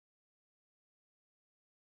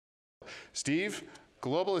Steve,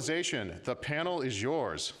 globalization, the panel is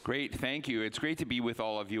yours. Great, thank you. It's great to be with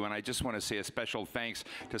all of you, and I just want to say a special thanks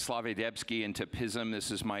to Slavoj Debsky and to PISM. This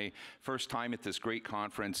is my first time at this great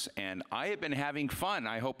conference, and I have been having fun.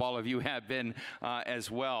 I hope all of you have been as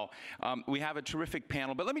well. We have a terrific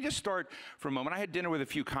panel, but let me just start for a moment. I had dinner with a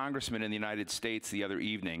few congressmen in the United States the other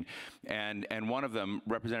evening, and one of them,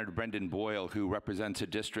 Representative Brendan Boyle, who represents a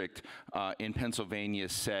district in Pennsylvania,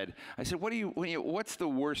 said, I said, what's the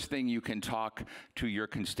worst thing you can talk to your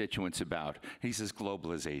constituents about? He says,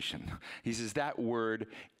 globalization. He says that word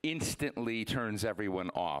instantly turns everyone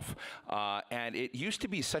off. And it used to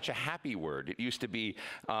be such a happy word. It used to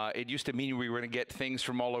mean we were going to get things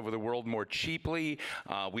from all over the world more cheaply.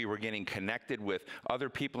 We were getting connected with other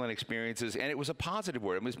people and experiences, and it was a positive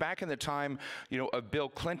word. It was back in the time, of Bill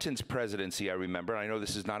Clinton's presidency, I remember. I know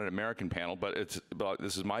this is not an American panel, but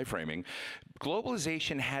this is my framing.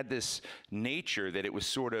 Globalization had this nature that it was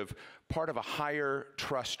sort of part of a higher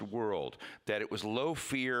trust world, that it was low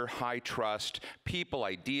fear, high trust, people,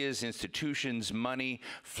 ideas, institutions, money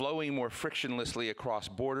flowing more frictionlessly across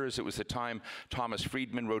borders. It was the time Thomas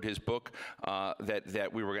Friedman wrote his book that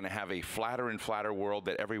we were going to have a flatter and flatter world,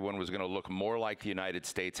 that everyone was going to look more like the United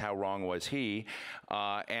States. How wrong was he?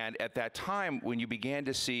 And at that time, when you began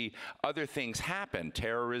to see other things happen,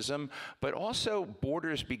 terrorism, but also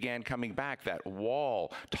borders began coming back. That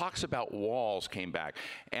wall, talks about walls came back.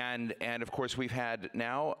 And of course, we've had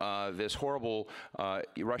now this horrible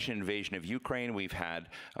Russian invasion of Ukraine. We've had,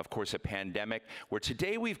 of course, a pandemic, where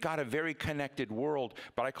today we've got a very connected world,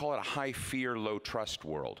 but I call it a high fear, low trust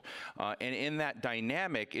world. And in that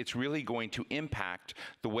dynamic, it's really going to impact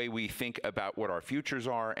the way we think about what our futures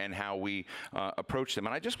are and how we approach them.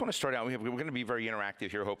 And I just want to start out, we're going to be very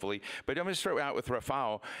interactive here, hopefully, but I'm going to start out with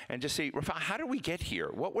Rafał and just say, Rafał, how did we get here?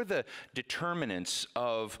 What were the determinants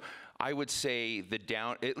of, I would say,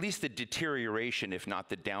 at least the deterioration, if not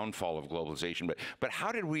the downfall of globalization, but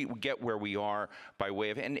how did we get where we are by way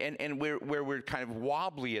of, and where we're kind of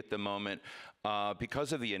wobbly at the moment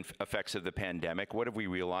because of the effects of the pandemic? What have we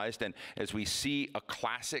realized? And as we see a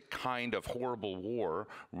classic kind of horrible war,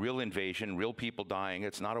 real invasion, real people dying,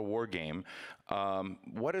 it's not a war game,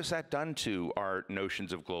 what has that done to our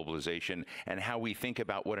notions of globalization and how we think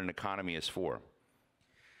about what an economy is for?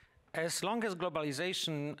 As long as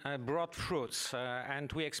globalization brought fruits and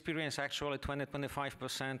we experienced actually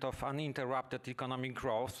 20–25% of uninterrupted economic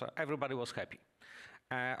growth, everybody was happy.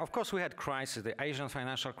 Of course, we had crises, the Asian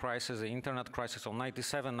financial crisis, the internet crisis of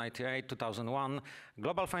 97, 98, 2001,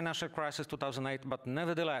 global financial crisis 2008, but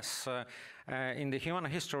nevertheless, in the human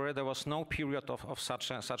history, there was no period of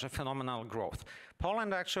such a phenomenal growth.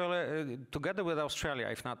 Poland actually, together with Australia,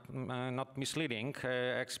 if not misleading,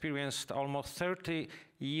 experienced almost 30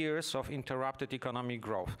 years of interrupted economic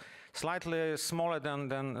growth, slightly smaller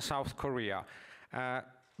than South Korea.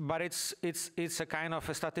 But it's a kind of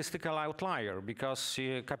a statistical outlier, because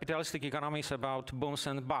capitalistic economy is about booms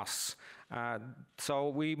and busts. So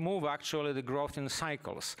we move actually the growth in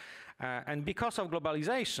cycles. And because of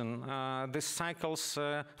globalization, these cycles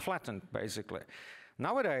flattened, basically.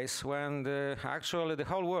 Nowadays, when actually the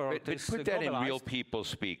whole world is put that in real people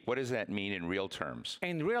speak. What does that mean in real terms?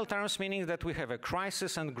 In real terms, meaning that we have a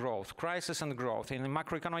crisis and growth. Crisis and growth. And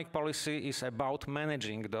macroeconomic policy is about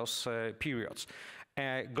managing those periods.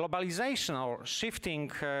 Globalization, or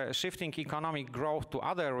shifting economic growth to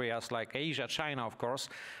other areas like Asia, China, of course,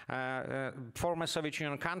 former Soviet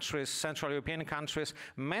Union countries, Central European countries,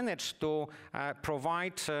 managed to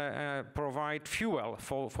provide fuel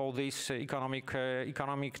for this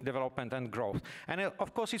economic development and growth. And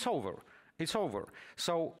of course, it's over. It's over.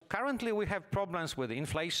 So currently we have problems with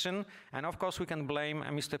inflation, and of course we can blame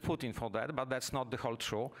Mr. Putin for that, but that's not the whole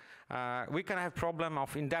truth. We can have problem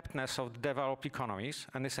of indebtedness of developed economies,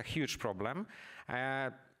 and it's a huge problem.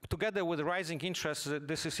 Together with rising interest,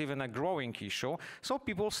 this is even a growing issue. So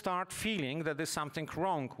people start feeling that there's something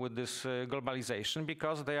wrong with this globalization,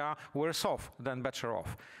 because they are worse off than better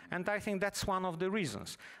off. And I think that's one of the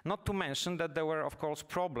reasons. Not to mention that there were, of course,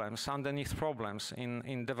 problems, underneath problems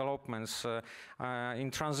in developments, in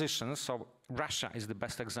transitions. So Russia is the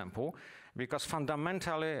best example, because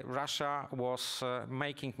fundamentally Russia was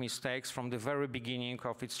making mistakes from the very beginning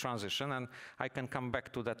of its transition, and I can come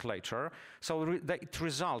back to that later. So it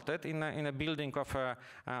resulted in a building of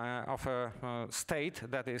a state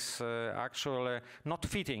that is actually not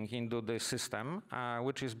fitting into the system,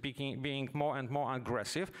 which is being more and more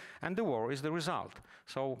aggressive, and the war is the result.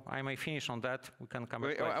 So I may finish on that. We can come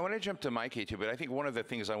back. I want to jump to Mike too, but I think one of the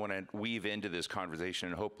things I want to weave into this conversation,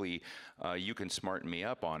 and hopefully you can smarten me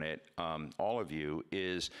up on it, all of you,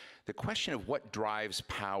 is the question of what drives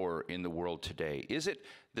power in the world today. Is it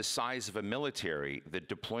the size of a military, the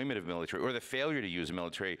deployment of military, or the failure to use a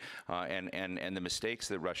military and the mistakes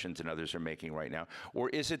that Russians and others are making right now? Or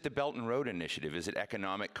is it the Belt and Road Initiative? Is it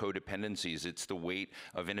economic codependencies? It's the weight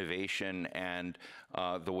of innovation and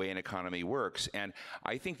the way an economy works. And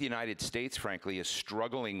I think the United States, frankly, is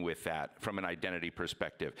struggling with that from an identity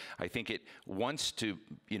perspective. I think it wants to,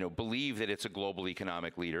 believe that it's a global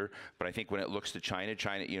economic leader, but I think when it looks to China,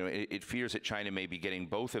 it fears that China may be getting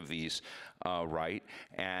both of these right.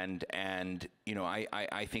 And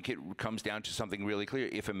I think it comes down to something really clear.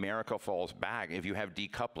 If America falls back, if you have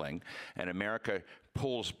decoupling, and America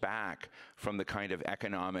pulls back from the kind of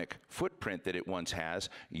economic footprint that it once has,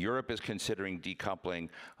 Europe is considering decoupling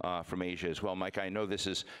from Asia as well. Mike, I know this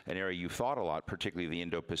is an area you've thought a lot, particularly the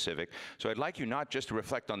Indo-Pacific. So I'd like you not just to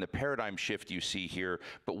reflect on the paradigm shift you see here,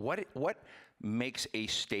 but what makes a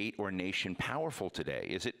state or nation powerful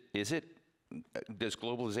today? Does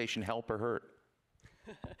globalization help or hurt?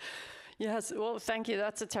 Yes, well, thank you.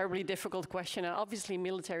 That's a terribly difficult question. And obviously,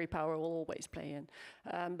 military power will always play in.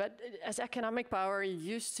 But as economic power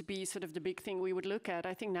used to be sort of the big thing we would look at,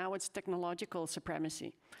 I think now it's technological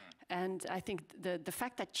supremacy. And I think the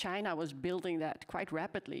fact that China was building that quite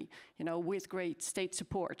rapidly, with great state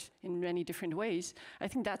support in many different ways, I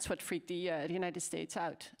think that's what freaked the United States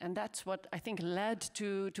out. And that's what I think led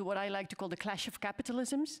to what I like to call the clash of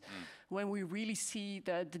capitalisms, when we really see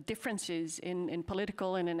the differences in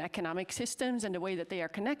political and in economic systems and the way that they are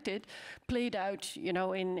connected played out,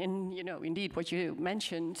 indeed what you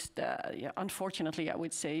mentioned, unfortunately, I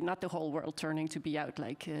would say, not the whole world turning to be out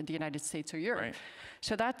like the United States or Europe. Right.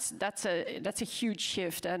 So that's a huge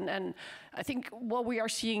shift, and I think what we are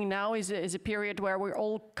seeing now is a period where we're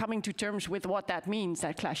all coming to terms with what that means,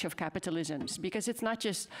 that clash of capitalisms, because it's not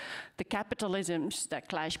just the capitalisms that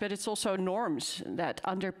clash, but it's also norms that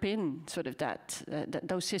underpin sort of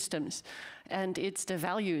those systems. And it's the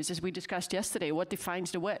values, as we discussed yesterday, what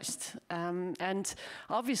defines the West. And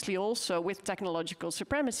obviously also with technological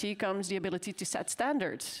supremacy comes the ability to set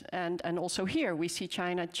standards. And also here we see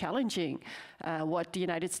China challenging what the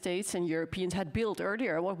United States and Europeans had built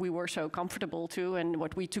earlier, what we were so comfortable to and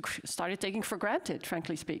what we started taking for granted,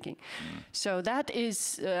 frankly speaking. So that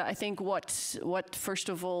is, I think, what first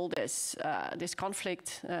of all, this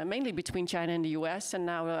conflict, mainly between China and the US, and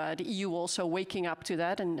now the EU also waking up to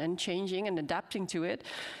that and changing and adapting to it.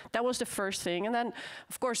 That was the first thing. And then,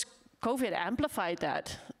 of course, COVID amplified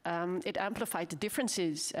that. It amplified the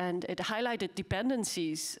differences, and it highlighted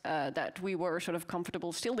dependencies that we were sort of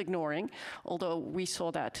comfortable still ignoring, although we saw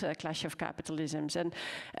that clash of capitalisms.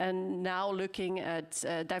 And now looking at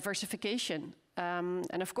diversification.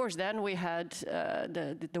 And of course, then we had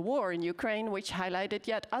the war in Ukraine, which highlighted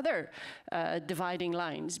yet other dividing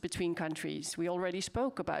lines between countries. We already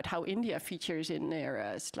spoke about how India features in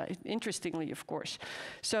there, interestingly, of course.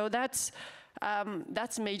 So that's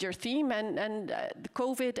a major theme, and the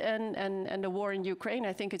COVID and the war in Ukraine,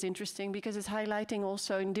 I think, is interesting because it's highlighting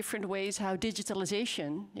also in different ways how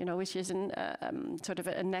digitalization, which is sort of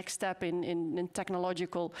a next step in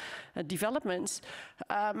technological developments,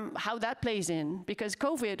 how that plays in. Because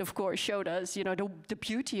COVID, of course, showed us, the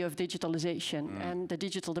beauty of digitalization and the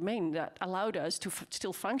digital domain that allowed us to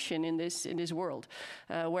still function in this world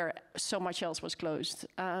where so much else was closed.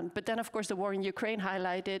 But then, of course, the war in Ukraine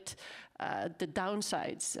highlighted the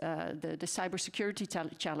downsides, the cybersecurity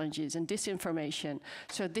challenges and disinformation.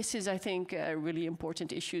 So this is, I think, really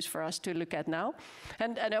important issues for us to look at now.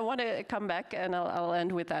 And I want to come back, and I'll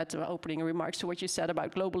end with that opening remarks to what you said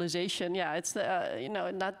about globalization. Yeah, it's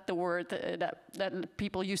not the word that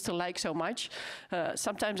people used to like so much.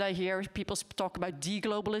 Sometimes I hear people talk about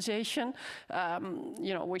deglobalization,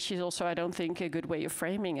 which is also, I don't think, a good way of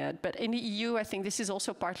framing it. But in the EU, I think this is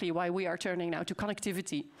also partly why we are turning now to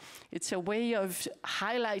connectivity. It's a way of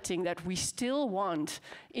highlighting that we still want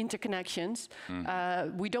interconnections.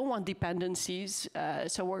 We don't want dependencies.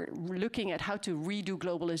 So we're looking at how to redo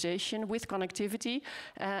globalization with connectivity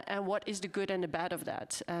and what is the good and the bad of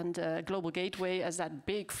that. And Global Gateway as that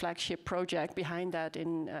big flagship project behind that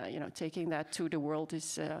in taking that to the world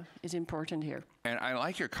is important here. And I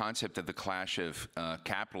like your concept of the clash of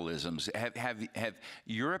capitalisms. Have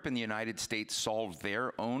Europe and the United States solved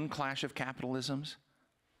their own clash of capitalisms?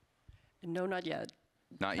 No, not yet.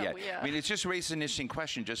 Not yet. I mean, it's just raised an interesting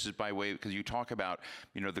question, just as by way, because you talk about,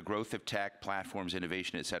 the growth of tech, platforms,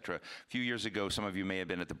 innovation, et cetera. A few years ago, some of you may have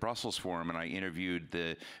been at the Brussels Forum, and I interviewed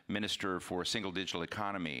the Minister for Single Digital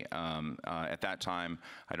Economy. At that time,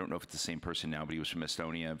 I don't know if it's the same person now, but he was from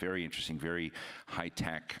Estonia. Very interesting, very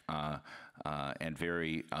high-tech and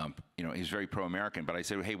very, he's very pro-American. But I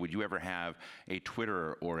said, hey, would you ever have a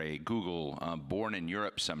Twitter or a Google born in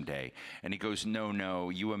Europe someday? And he goes, no,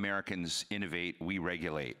 you Americans innovate, we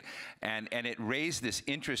regulate. And it raised this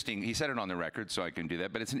interesting, he said it on the record, so I can do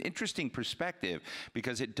that, but it's an interesting perspective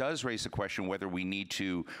because it does raise the question whether we need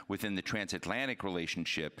to, within the transatlantic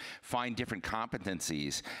relationship, find different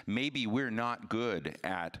competencies. Maybe we're not good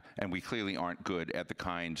at, and we clearly aren't good at the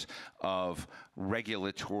kinds of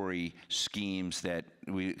regulatory schemes that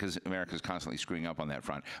because America's constantly screwing up on that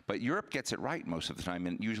front. But Europe gets it right most of the time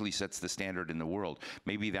and usually sets the standard in the world.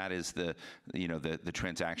 Maybe that is the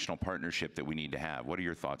transactional partnership that we need to have. What are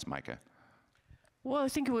your thoughts, Micah? Well, I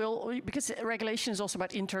think because regulation is also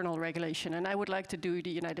about internal regulation, and I would like to do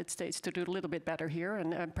the United States to do a little bit better here,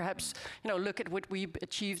 and perhaps look at what we've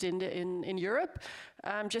achieved in Europe,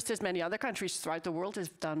 just as many other countries throughout the world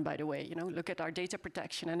have done. By the way, look at our data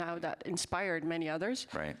protection and how that inspired many others.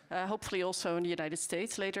 Right. Hopefully, also in the United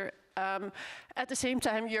States later. At the same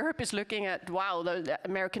time, Europe is looking at, wow, the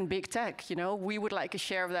American big tech, we would like a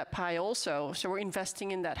share of that pie also. So we're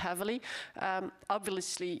investing in that heavily.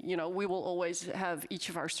 Obviously, we will always have each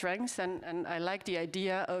of our strengths. And I like the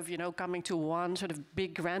idea of, coming to one sort of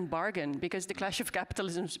big grand bargain, because the clash of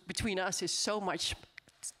capitalisms between us is so much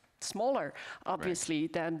smaller, obviously,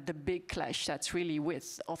 right, than the big clash that's really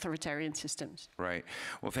with authoritarian systems. Right.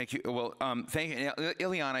 Well, thank you. Well, thank you.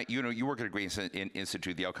 Ileana, you work at a great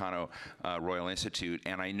institute, the Elcano Royal Institute,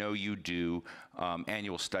 and I know you do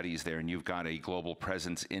annual studies there, and you've got a global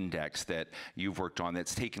presence index that you've worked on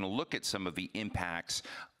that's taken a look at some of the impacts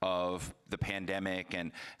of the pandemic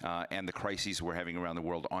and the crises we're having around the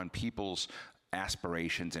world on people's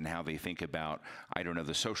aspirations and how they think about, I don't know,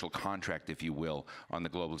 the social contract, if you will, on the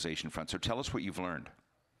globalization front. So tell us what you've learned.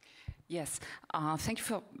 Yes, thank you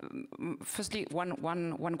for, firstly,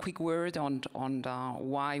 one quick word on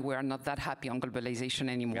why we're not that happy on globalization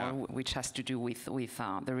anymore, yeah, which has to do with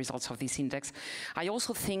the results of this index. I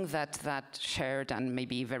also think that shared and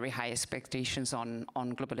maybe very high expectations on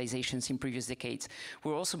globalizations in previous decades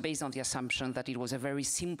were also based on the assumption that it was a very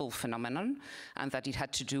simple phenomenon and that it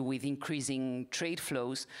had to do with increasing trade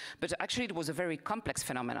flows, but actually it was a very complex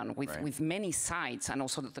phenomenon with many sides, and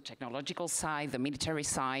also the technological side, the military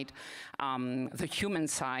side, the human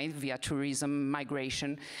side via tourism,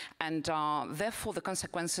 migration, and therefore the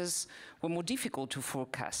consequences were more difficult to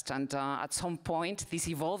forecast. And at some point, this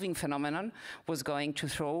evolving phenomenon was going to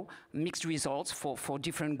throw mixed results for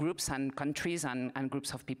different groups and countries and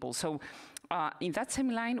groups of people. So in that same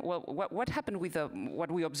line, well, what happened with what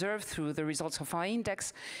we observed through the results of our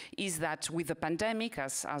index is that with the pandemic,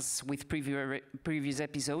 as with previous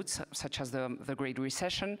episodes, such as the Great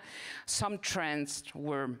Recession, some trends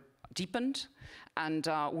were deepened, and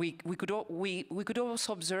we could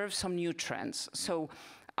also observe some new trends. So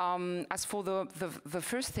as for the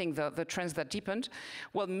first thing, the trends that deepened,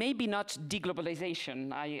 well, maybe not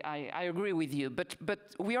deglobalization, I agree with you, but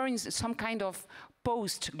we are in some kind of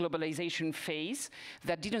post-globalization phase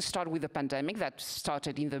that didn't start with the pandemic, that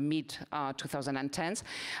started in the mid-2010s.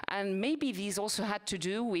 And maybe these also had to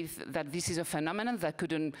do with that this is a phenomenon that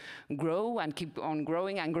couldn't grow and keep on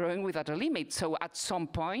growing and growing without a limit. So at some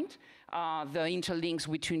point, the interlinks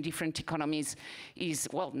between different economies is,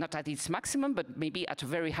 well, not at its maximum, but maybe at a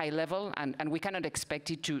very high level, and we cannot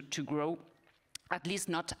expect it to grow, at least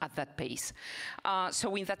not at that pace.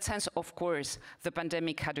 So in that sense, of course, the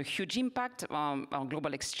pandemic had a huge impact. Our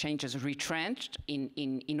global exchanges retrenched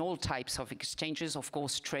in all types of exchanges, of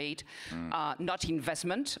course, trade, not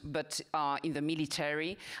investment, but in the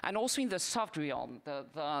military, and also in the soft realm,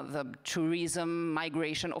 the tourism,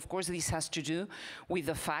 migration. Of course, this has to do with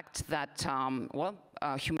the fact that,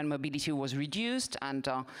 human mobility was reduced and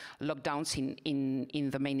lockdowns in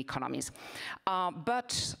the main economies.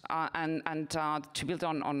 To build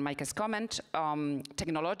on Micah's comment,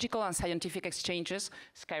 technological and scientific exchanges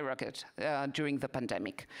skyrocketed during the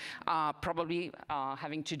pandemic, probably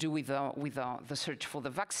having to do with the search for the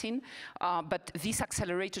vaccine, but this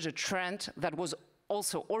accelerated a trend that was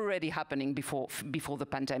also already happening before the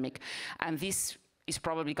pandemic, and this is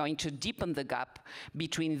probably going to deepen the gap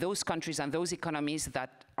between those countries and those economies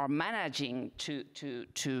that are managing to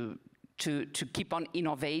keep on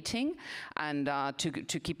innovating and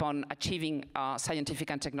to keep on achieving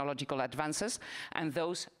scientific and technological advances, and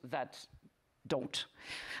those that don't.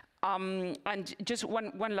 And just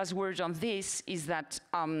one last word on this is that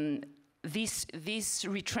this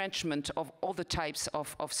retrenchment of all the types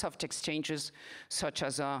of soft exchanges, such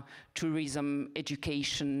as tourism,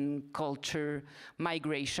 education, culture,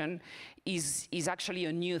 migration, is actually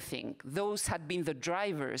a new thing. Those had been the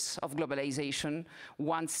drivers of globalization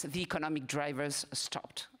once the economic drivers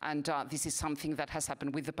stopped. And this is something that has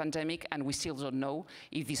happened with the pandemic, and we still don't know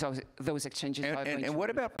if those exchanges are going to... And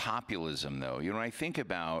what about populism, though? You know, when I think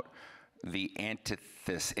about the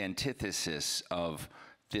antithesis of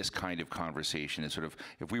this kind of conversation is sort of,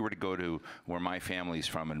 if we were to go to where my family's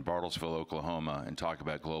from in Bartlesville, Oklahoma, and talk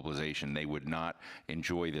about globalization, they would not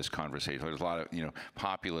enjoy this conversation. There's a lot of, you know,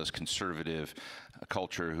 populist, conservative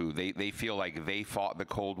culture who they feel like they fought the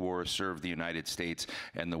Cold War, served the United States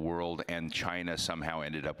and the world, and China somehow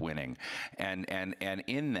ended up winning. And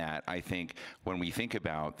in that, I think, when we think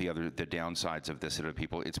about the downsides of this sort of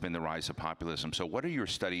people, it's been the rise of populism. So what do your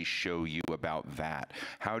studies show you about that?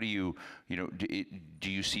 How do you do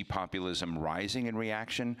you see populism rising in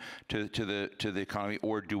reaction to the economy,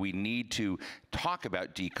 or do we need to talk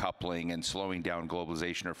about decoupling and slowing down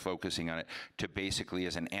globalization or focusing on it to basically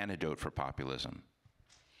as an antidote for populism?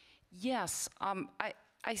 Yes,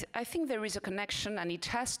 I think there is a connection, and it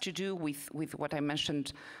has to do with what I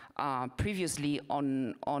mentioned previously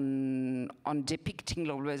on depicting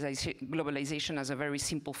globalization as a very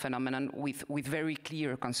simple phenomenon with very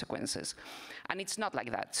clear consequences. And it's not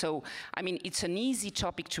like that. So, I mean, it's an easy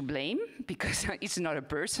topic to blame because it's not a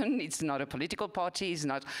person, it's not a political party, it's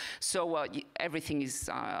not, so everything is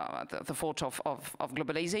the fault of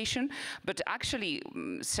globalization. But actually,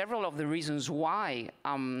 several of the reasons why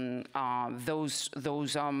the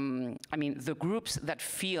groups that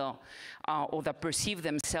feel or that perceive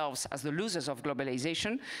themselves as the losers of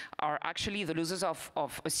globalization are actually the losers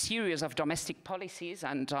of a series of domestic policies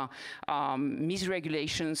and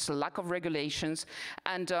misregulations, lack of regulations.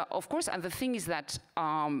 And of course, and the thing is that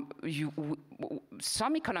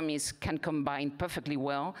some economies can combine perfectly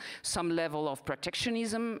well some level of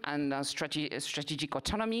protectionism and strategic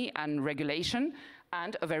autonomy and regulation,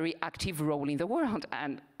 and a very active role in the world.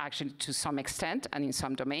 And actually, to some extent, and in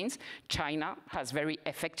some domains, China has very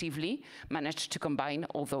effectively managed to combine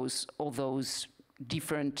all those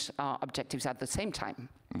different objectives at the same time.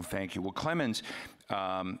 Well, thank you. Well, Clemens,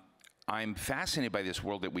 I'm fascinated by this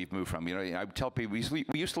world that we've moved from. You know, I tell people,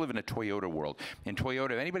 we used to live in a Toyota world. In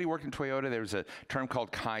Toyota, if anybody worked in Toyota, there was a term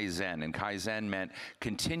called Kaizen, and Kaizen meant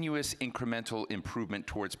continuous incremental improvement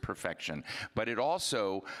towards perfection. But it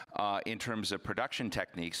also, in terms of production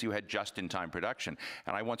techniques, you had just-in-time production.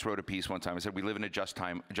 And I once wrote a piece one time, I said, we live in a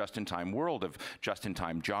just-in-time world of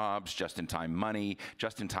just-in-time jobs, just-in-time money,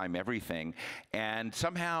 just-in-time everything. And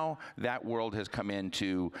somehow that world has come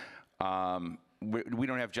into, we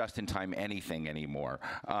don't have just-in-time anything anymore.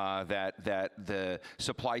 That the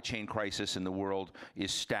supply chain crisis in the world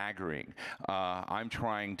is staggering. I'm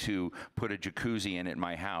trying to put a jacuzzi in at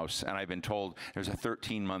my house, and I've been told there's a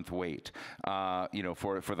 13-month wait, you know,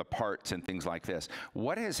 for the parts and things like this.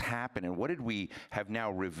 What has happened, and what did we have now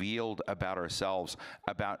revealed about ourselves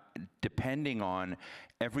about depending on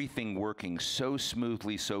everything working so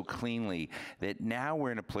smoothly, so cleanly, that now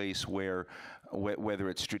we're in a place where whether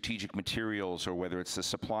it's strategic materials or whether it's the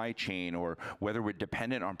supply chain or whether we're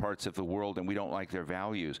dependent on parts of the world and we don't like their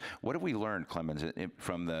values. What have we learned, Clemens, since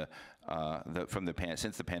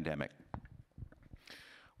the pandemic?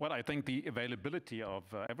 Well, I think the availability of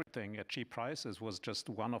everything at cheap prices was just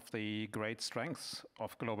one of the great strengths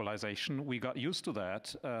of globalization. We got used to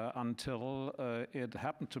that until it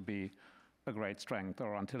happened to be a great strength,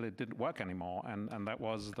 or until it didn't work anymore, and that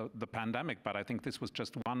was the pandemic. But I think this was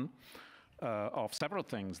just one of several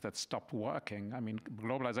things that stopped working. I mean,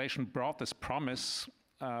 globalization brought this promise,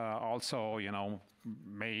 also, you know,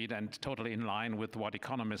 made and totally in line with what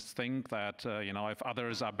economists think, that, you know, if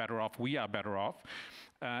others are better off, we are better off.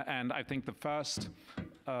 And I think the first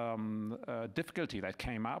difficulty that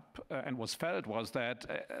came up and was felt was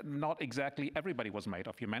that not exactly everybody was made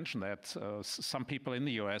of. You mentioned that some people in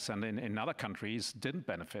the US and in other countries didn't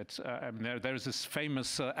benefit. I mean, there's this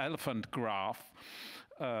famous elephant graph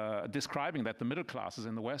describing that the middle classes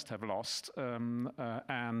in the West have lost,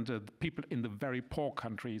 and people in the very poor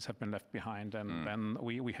countries have been left behind. And then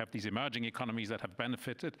we have these emerging economies that have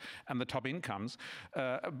benefited, and the top incomes.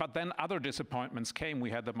 But then other disappointments came.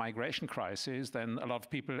 We had the migration crisis. Then a lot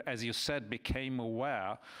of people, as you said, became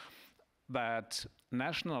aware that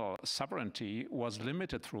national sovereignty was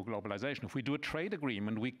limited through globalization. If we do a trade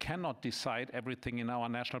agreement, we cannot decide everything in our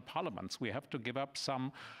national parliaments. We have to give up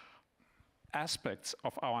some aspects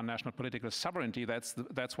of our national political sovereignty.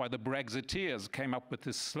 That's why the Brexiteers came up with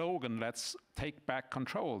this slogan, let's take back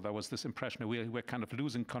control. There was this impression that we're kind of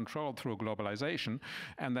losing control through globalization.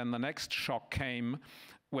 And then the next shock came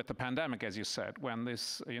with the pandemic, as you said, when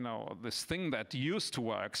this, this thing that used to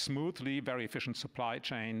work smoothly, very efficient supply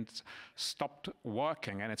chains stopped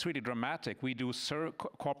working. And it's really dramatic. We do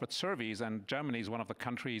corporate surveys, and Germany is one of the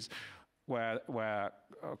countries where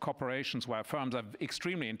corporations, where firms are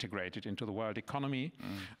extremely integrated into the world economy.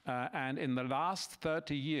 And in the last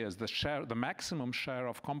 30 years, the maximum share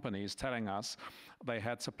of companies telling us they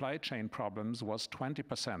had supply chain problems was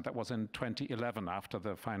 20%. That was in 2011, after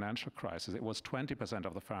the financial crisis. It was 20%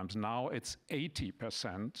 of the firms. Now it's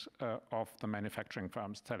 80% of the manufacturing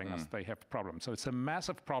firms telling us they have problems. So it's a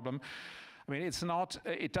massive problem. I mean,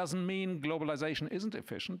 it doesn't mean globalization isn't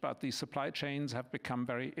efficient, but the supply chains have become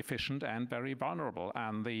very efficient and very vulnerable.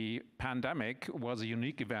 And the pandemic was a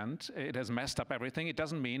unique event. It has messed up everything. It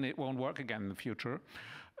doesn't mean it won't work again in the future,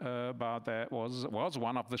 but that was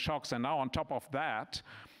one of the shocks. And now on top of that,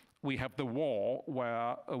 we have the war,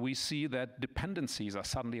 where we see that dependencies are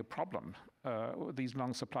suddenly a problem. These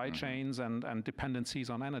long supply chains and dependencies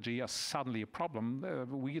on energy are suddenly a problem.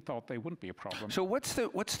 We thought they wouldn't be a problem. So what's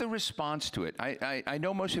the response to it? I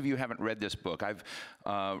know most of you haven't read this book. I've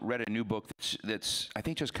read a new book that's I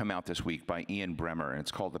think just come out this week by Ian Bremmer, and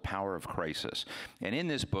it's called The Power of Crisis. And in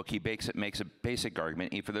this book, he makes a basic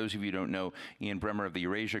argument. For those of you who don't know, Ian Bremmer of the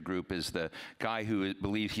Eurasia Group is the guy who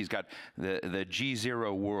believes he's got the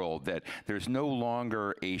G0 world, that there's no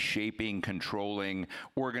longer a shaping, controlling,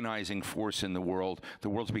 organizing force in the world. The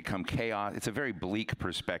world's become chaos. It's a very bleak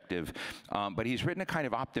perspective, but he's written a kind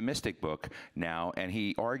of optimistic book now, and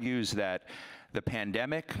he argues that the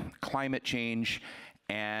pandemic, climate change,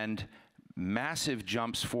 and massive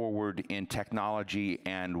jumps forward in technology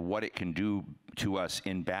and what it can do to us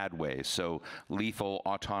in bad ways. So lethal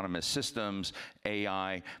autonomous systems,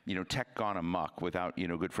 AI, tech gone amok without,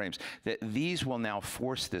 good frames, that these will now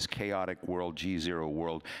force this chaotic world, G0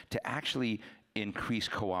 world, to actually increase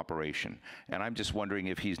cooperation. And I'm just wondering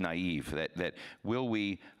if he's naive, that will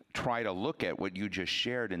we try to look at what you just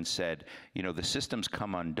shared and said, the systems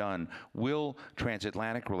come undone, will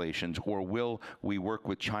transatlantic relations, or will we work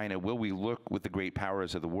with China, will we look with the great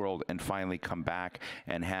powers of the world and finally come back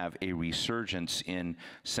and have a resurgence in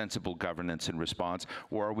sensible governance and response,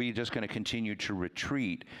 or are we just going to continue to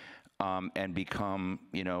retreat and become,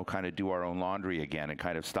 kind of do our own laundry again and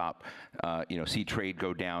kind of stop, see trade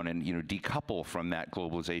go down and, decouple from that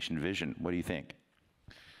globalization vision? What do you think?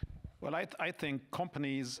 Well, I think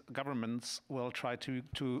companies, governments will try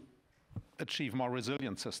to achieve more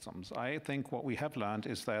resilient systems. I think what we have learned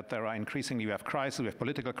is that there are increasingly, we have crises, we have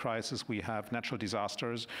political crises, we have natural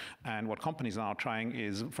disasters, and what companies are now trying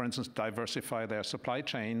is, for instance, diversify their supply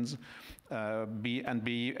chains,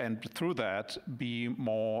 and through that be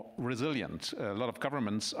more resilient. A lot of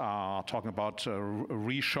governments are talking about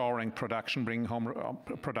reshoring production, bringing home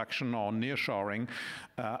production, or nearshoring.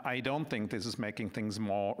 I don't think this is making things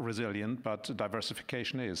more resilient, but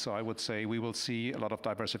diversification is. So I would say we will see a lot of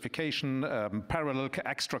diversification. Parallel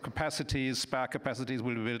extra capacities, spare capacities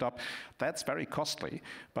will be built up. That's very costly,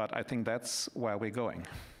 but I think that's where we're going.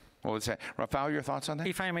 Well, let's say, Rafael, your thoughts on that?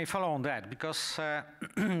 If I may follow on that, because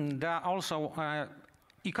there are also,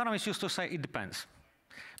 economists used to say it depends,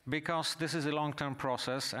 because this is a long-term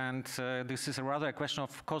process, and this is rather a question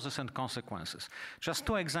of causes and consequences. Just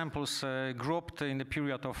two examples grouped in the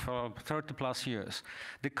period of 30 plus years.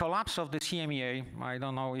 The collapse of the CMEA, I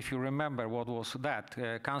don't know if you remember what was that,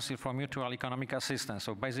 Council for Mutual Economic Assistance,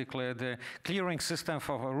 so basically the clearing system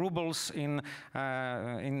for rubles in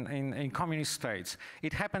communist states.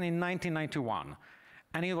 It happened in 1991.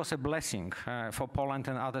 And it was a blessing for Poland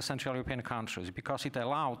and other Central European countries, because it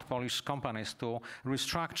allowed Polish companies to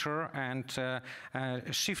restructure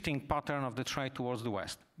and shifting pattern of the trade towards the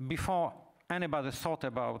West, before anybody thought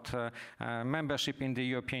about membership in the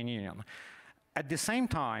European Union. At the same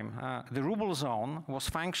time, the ruble zone was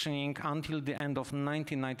functioning until the end of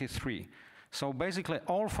 1993. So basically,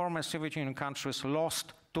 all former Soviet Union countries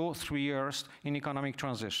lost 2-3 years in economic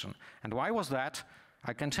transition. And why was that?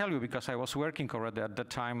 I can tell you, because I was working already at that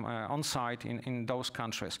time on site in those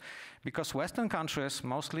countries. Because Western countries,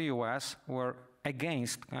 mostly US, were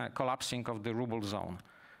against collapsing of the ruble zone,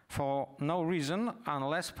 for no reason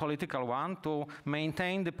unless political one, to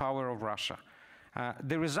maintain the power of Russia.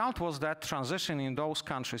 The result was that transition in those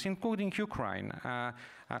countries, including Ukraine,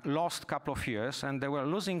 lost a couple of years, and they were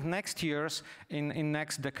losing next years in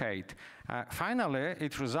next decade. Finally,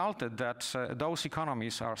 it resulted that those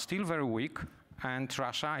economies are still very weak, and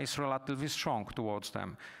Russia is relatively strong towards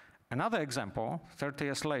them. Another example, 30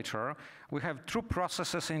 years later, we have two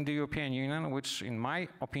processes in the European Union which, in my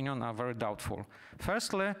opinion, are very doubtful.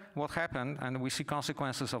 Firstly, what happened, and we see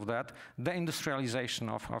consequences of that, the industrialization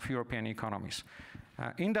of European economies.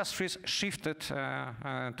 Industries shifted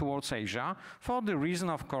towards Asia for the reason,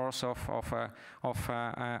 of course, of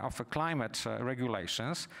climate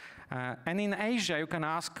regulations. And in Asia, you can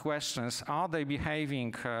ask questions, are they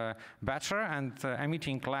behaving better and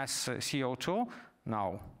emitting less CO2?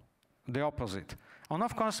 No. The opposite. And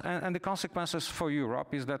of course, and the consequences for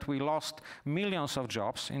Europe is that we lost millions of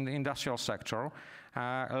jobs in the industrial sector,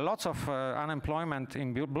 lots of unemployment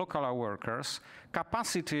in blue-collar workers,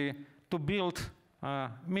 capacity to build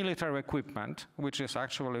military equipment, which is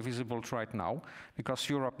actually visible right now, because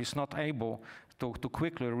Europe is not able to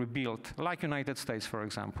quickly rebuild, like United States, for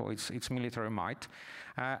example, its military might.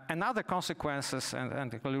 Another consequences,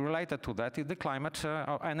 and related to that, is the climate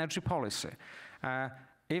energy policy.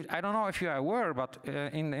 I don't know if you are aware, but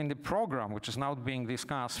in the program, which is now being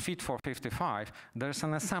discussed, Fit for 55, there's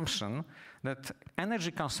an assumption that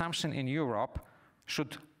energy consumption in Europe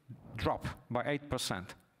should drop by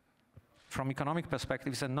 8%. From economic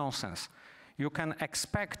perspective, it's a nonsense. You can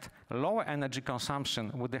expect lower energy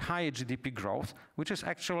consumption with the higher GDP growth, which is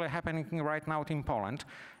actually happening right now in Poland,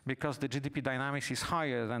 because the GDP dynamics is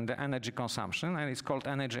higher than the energy consumption, and it's called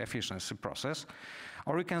energy efficiency process.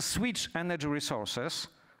 Or you can switch energy resources,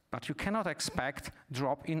 but you cannot expect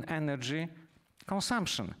drop in energy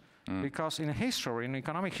consumption. Because in history, in the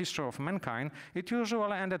economic history of mankind, it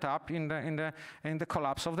usually ended up in the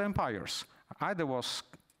collapse of the empires. Either was,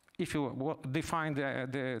 if you define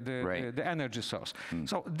the energy source.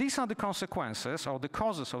 So these are the consequences, or the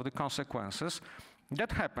causes of the consequences,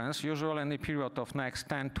 that happens usually in the period of next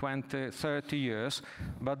 10, 20, 30 years,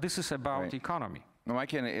 but this is about economy.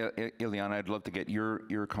 Mike and Ileana, I'd love to get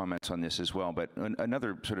your comments on this as well, but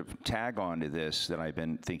another sort of tag on to this that I've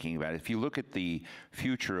been thinking about, if you look at the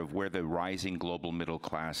future of where the rising global middle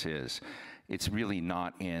class is, it's really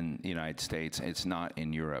not in the United States, it's not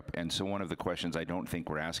in Europe. And so one of the questions I don't think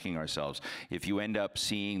we're asking ourselves, if you end up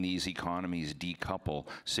seeing these economies decouple,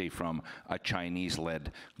 say from a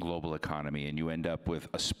Chinese-led global economy, and you end up with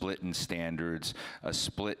a split in standards, a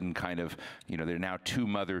split in kind of, there are now two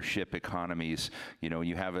mothership economies,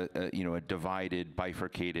 you have a divided,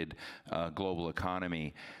 bifurcated global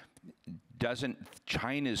economy. Doesn't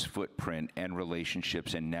China's footprint and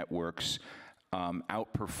relationships and networks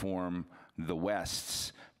outperform the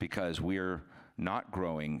West's, because we're not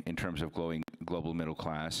growing in terms of global middle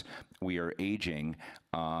class? We are aging,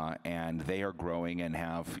 and they are growing and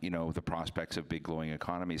have, the prospects of big glowing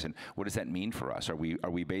economies. And what does that mean for us? Are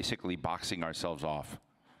we basically boxing ourselves off?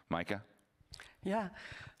 Micah? Yeah.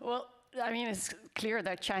 Well, I mean, it's clear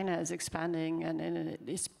that China is expanding and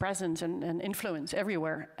its presence and influence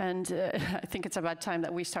everywhere. And I think it's about time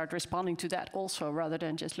that we start responding to that also, rather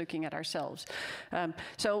than just looking at ourselves.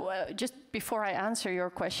 Just before I answer your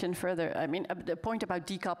question further, I mean, the point about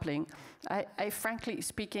decoupling, I frankly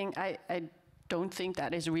speaking, I don't think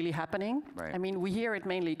that is really happening. Right. I mean, we hear it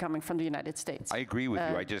mainly coming from the United States. I agree with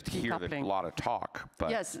you. I just hear a lot of talk. But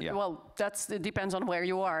yes, yeah. Well, it depends on where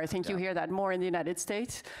you are. I think you hear that more in the United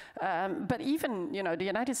States. But even, the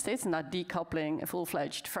United States is not decoupling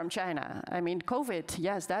full-fledged from China. I mean, COVID,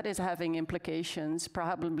 yes, that is having implications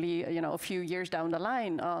probably, a few years down the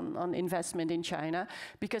line on investment in China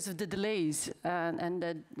because of the delays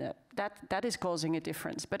and that is causing a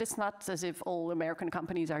difference. But it's not as if all American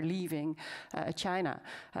companies are leaving China.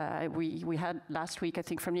 We had last week, I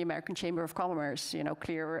think, from the American Chamber of Commerce,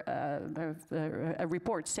 clear a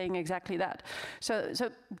report saying exactly that. So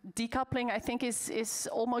decoupling, I think, is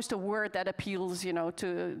almost a word that appeals,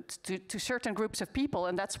 to certain groups of people,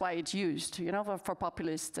 and that's why it's used, for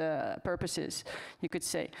populist purposes, you could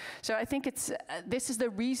say. So I think this is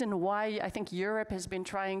the reason why I think Europe has been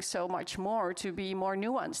trying so much more to be more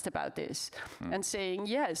nuanced about this and saying,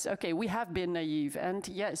 yes, okay, we have been naive, and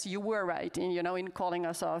yes, you were right in calling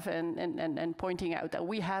us off and pointing out that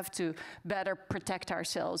we have to better protect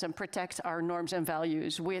ourselves and protect our norms and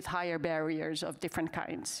values with higher barriers of different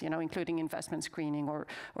kinds, including investment screening or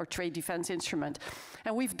trade defense instrument.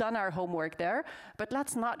 And we've done our homework there, but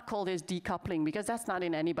let's not call this decoupling, because that's not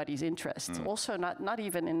in anybody's interest. Also not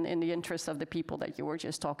even in the interest of the people that you were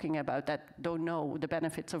just talking about that don't know the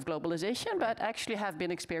benefits of globalization, but actually have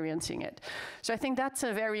been experiencing it. So I think that's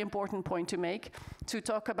a very important point to make, to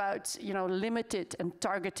talk about, limited and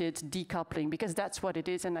targeted decoupling, because that's what it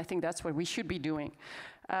is, and I think that's what we should be doing.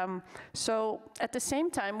 So at the same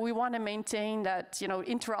time, we want to maintain that,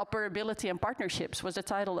 interoperability and partnerships was the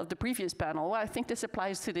title of the previous panel. Well, I think this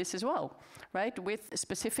applies to this as well, right? With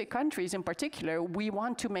specific countries in particular, we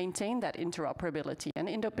want to maintain that interoperability. And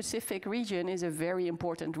Indo-Pacific region is a very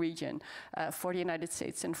important region for the United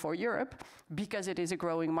States and for Europe, because it is a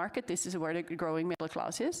growing market. This is where the growing middle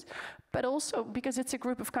class is, but also because it's a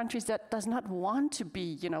group of countries that does not want to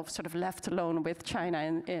be, sort of left alone with China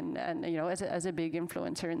and as a big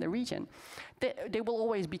influencer in the region. They will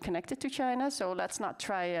always be connected to China, so let's not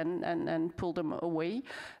try and pull them away,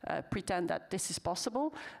 pretend that this is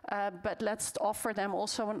possible, but let's offer them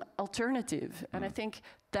also an alternative. And I think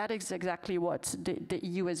that is exactly what the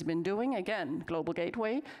EU has been doing. Again, global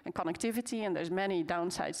gateway and connectivity, and there's many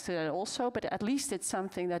downsides to that also, but at least it's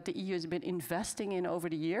something that the EU has been investing in over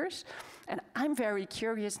the years. And I'm very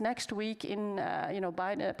curious, next week in,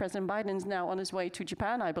 President Biden's now on his way to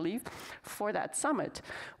Japan, I believe, for that summit,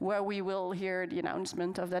 where we will hear the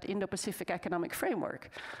announcement of that Indo-Pacific Economic Framework.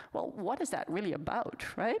 Well, what is that really about,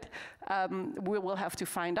 right? We will have to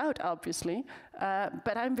find out, obviously,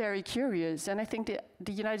 but I'm very curious, and I think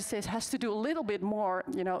the United States has to do a little bit more,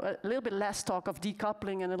 a little bit less talk of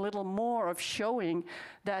decoupling and a little more of showing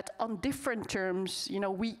that on different terms,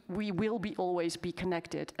 we will always be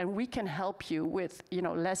connected, and we can help you with,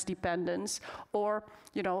 less dependence or,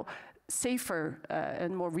 safer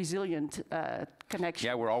and more resilient connection.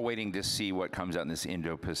 Yeah, we're all waiting to see what comes out in this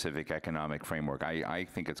Indo-Pacific Economic Framework. I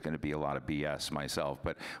think it's going to be a lot of BS myself,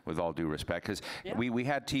 but with all due respect, because we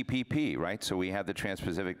had TPP, right? So we had the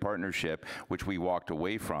Trans-Pacific Partnership, which we walked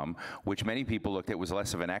away from, which many people looked at was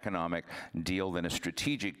less of an economic deal than a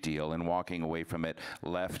strategic deal, and walking away from it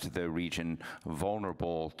left the region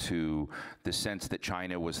vulnerable to the sense that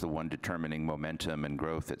China was the one determining momentum and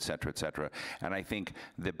growth, et cetera, et cetera. And I think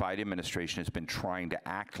the Biden administration has been trying to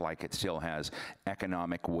act like it still has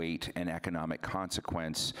economic weight and economic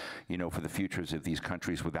consequence, for the futures of these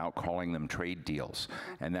countries without calling them trade deals.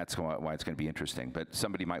 And that's why it's going to be interesting. But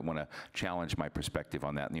somebody might want to challenge my perspective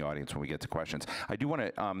on that in the audience when we get to questions. I do want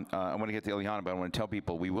to, I want to get to Ileana, but I want to tell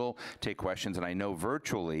people we will take questions, and I know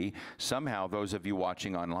virtually, somehow those of you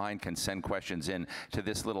watching online can send questions in to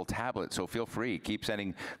this little tablet, so feel free, keep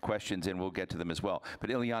sending questions in, we'll get to them as well. But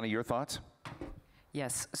Ileana, your thoughts?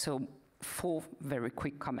 Yes, so 4 very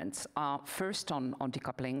quick comments. First, on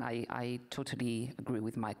decoupling, I totally agree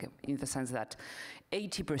with Mike in the sense that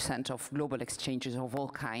 80% of global exchanges of all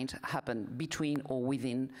kinds happen between or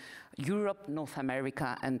within Europe, North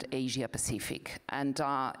America, and Asia Pacific. And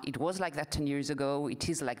it was like that 10 years ago, it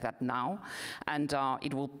is like that now, and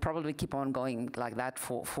it will probably keep on going like that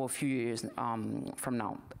for a few years from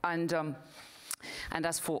now. And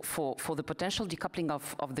as for the potential decoupling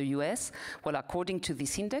of the US, well, according to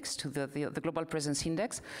this index, to the Global Presence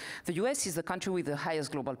Index, the US is the country with the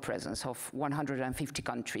highest global presence of 150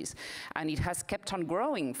 countries. And it has kept on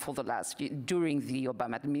growing for the during the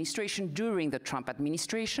Obama administration, during the Trump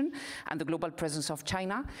administration, and the global presence of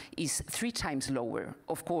China is 3 times lower.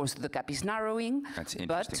 Of course, the gap is narrowing. That's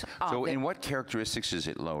interesting. So in what characteristics is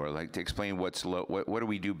it lower? Like, to explain what's low, what do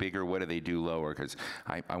we do bigger, what do they do lower? Because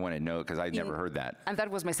I want to know, because I've never heard that. And that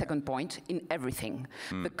was my second point, in everything.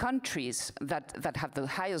 The countries that have the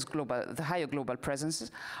higher global presence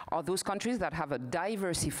are those countries that have a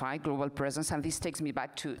diversified global presence, and this takes me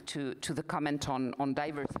back to the comment on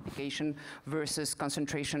diversification versus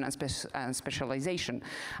concentration and specialization,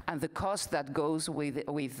 and the cost that goes with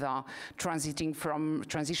transitioning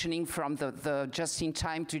from the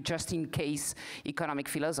just-in-time to just-in-case economic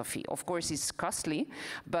philosophy. Of course, it's costly,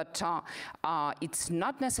 but it's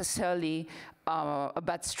not necessarily a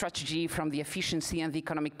bad strategy from the efficiency and the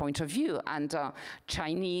economic point of view. And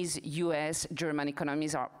Chinese, US, German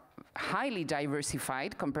economies are highly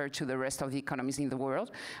diversified compared to the rest of the economies in the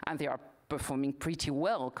world, and they are performing pretty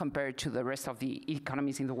well compared to the rest of the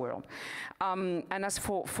economies in the world. And as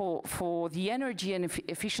for the energy and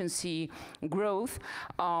efficiency growth,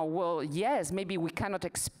 well, yes, maybe we cannot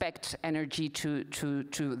expect energy to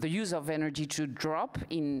the use of energy to drop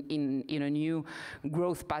in a new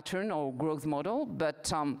growth pattern or growth model,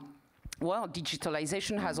 but well,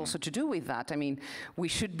 digitalization has also to do with that. I mean, we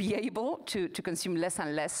should be able to consume less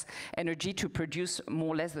and less energy to produce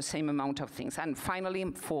more or less the same amount of things. And finally,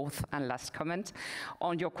 4th and last comment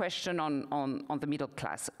on your question on the middle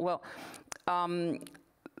class. Well,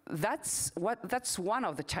 that's one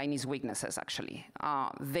of the Chinese weaknesses, actually.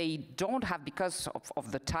 They don't have, because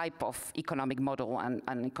of the type of economic model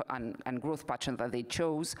and growth pattern that they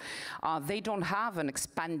chose, they don't have an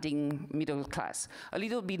expanding middle class. A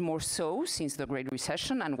little bit more so since the Great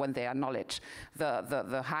Recession, and when they acknowledge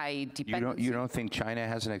the high dependency. You don't think China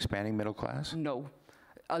has an expanding middle class? No.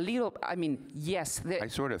 a little, I mean, yes. I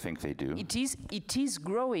sort of think they do. It is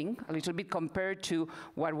growing a little bit compared to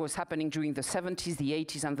what was happening during the 70s, the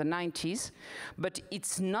 80s, and the 90s, but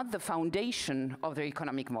it's not the foundation of their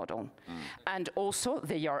economic model. And also,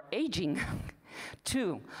 they are aging.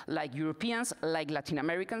 Too, like Europeans, like Latin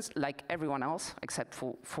Americans, like everyone else, except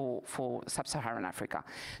for Sub-Saharan Africa.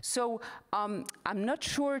 So I'm not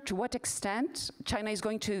sure to what extent China is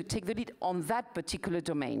going to take the lead on that particular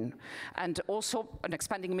domain. And also, an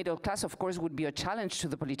expanding middle class, of course, would be a challenge to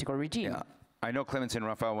the political regime. Yeah. I know Clemens and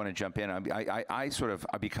Raphael want to jump in.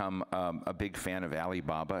 I become a big fan of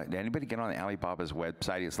Alibaba. Did anybody get on Alibaba's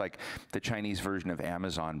website? It's like the Chinese version of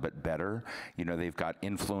Amazon, but better. You know, they've got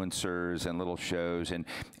influencers and little shows,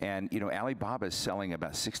 and you know, Alibaba is selling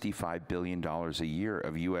about $65 billion a year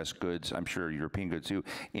of U.S. goods, I'm sure European goods too,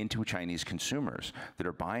 into Chinese consumers that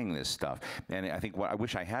are buying this stuff. And I think I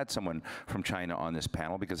wish I had someone from China on this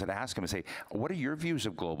panel, because I'd ask them and say, what are your views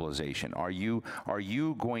of globalization? Are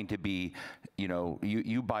you going to be, you know,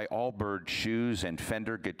 you buy Allbirds shoes and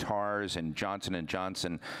Fender guitars and Johnson &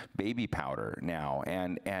 Johnson baby powder now,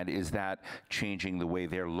 and is that changing the way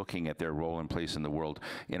they're looking at their role and place in the world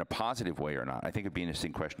in a positive way or not? I think it'd be an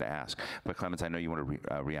interesting question to ask. But Clemens, I know you want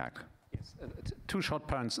to react. Yes, two short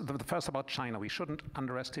points. The first about China. We shouldn't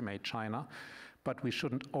underestimate China, but we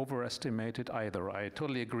shouldn't overestimate it either. I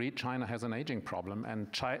totally agree. China has an aging problem,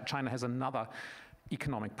 and China has another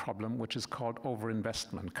economic problem, which is called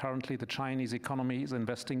overinvestment. Currently, the Chinese economy is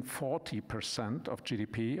investing 40% of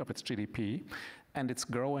GDP, of its GDP, and it's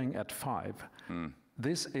growing at 5%.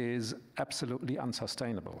 This is absolutely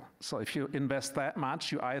unsustainable. So if you invest that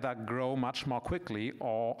much, you either grow much more quickly,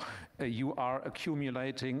 or you are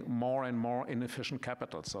accumulating more and more inefficient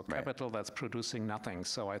capital. So capital that's producing nothing.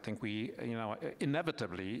 So I think we, you know,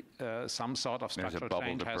 inevitably, some sort of structural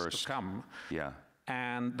change has to come. Yeah.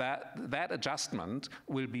 And that adjustment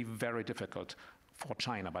will be very difficult for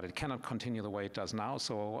China, but it cannot continue the way it does now.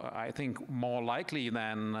 So I think more likely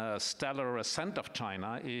than stellar ascent of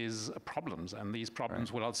China is problems, and these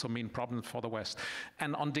problems will also mean problems for the West.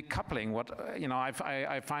 And on decoupling, what you know,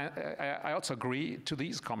 I also agree to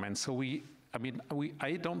these comments. So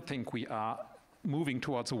I don't think we are moving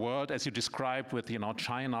towards a world, as you described, with, you know,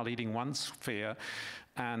 China leading one sphere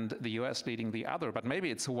and the US leading the other. But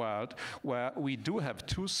maybe it's a world where we do have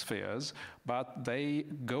two spheres, but they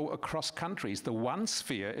go across countries. The one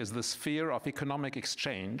sphere is the sphere of economic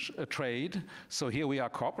exchange, trade. So here we are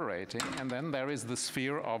cooperating. And then there is the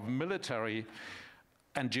sphere of military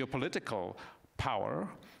and geopolitical power.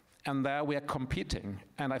 And there we are competing.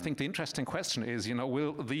 And I think the interesting question is, you know,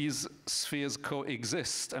 will these spheres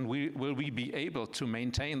coexist? And will we be able to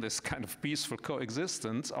maintain this kind of peaceful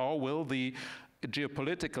coexistence? Or will the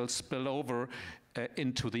geopolitical spill over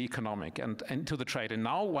into the economic and into the trade? And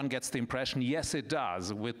now one gets the impression, yes, it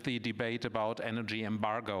does, with the debate about energy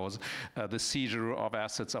embargoes, the seizure of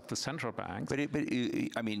assets of the central banks. But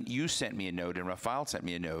I mean, you sent me a note, and Raphael sent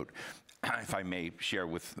me a note, if I may share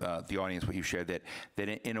with the audience what you shared, that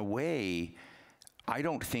in a way, I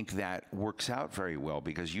don't think that works out very well,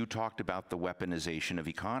 because you talked about the weaponization of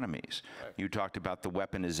economies. Right. You talked about the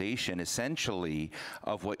weaponization, essentially,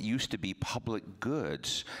 of what used to be public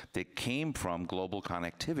goods that came from global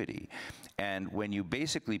connectivity. And when you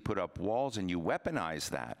basically put up walls and you weaponize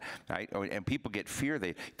that, right, and people get fear,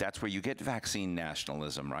 that's where you get vaccine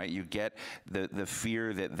nationalism, right? You get the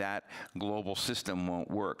fear that global system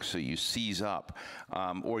won't work, so you seize up,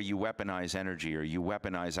 or you weaponize energy, or you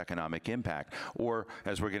weaponize economic impact, or,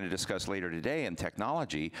 as we're going to discuss later today in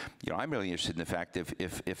technology, you know, I'm really interested in the fact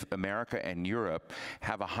if America and Europe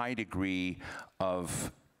have a high degree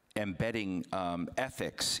of embedding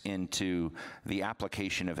ethics into the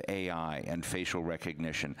application of AI and facial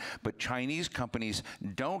recognition. But Chinese companies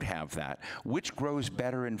don't have that. Which grows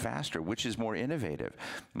better and faster? Which is more innovative?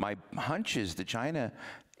 My hunch is that China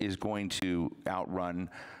is going to outrun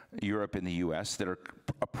Europe and the US, that are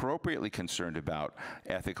appropriately concerned about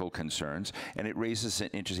ethical concerns, and it raises an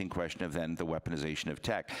interesting question of then the weaponization of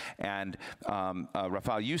tech. And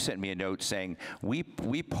Raphael, you sent me a note saying, we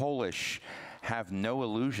Polish have no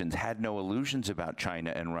illusions, had no illusions about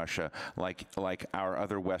China and Russia like our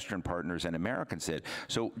other Western partners and Americans did.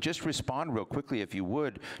 So just respond real quickly, if you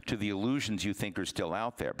would, to the illusions you think are still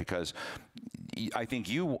out there, because I think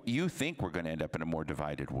you think we're going to end up in a more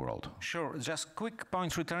divided world. Sure. Just quick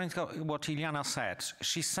point returning to what Iliana said.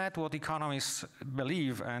 She said what economists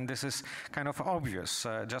believe, and this is kind of obvious,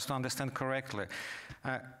 just to understand correctly.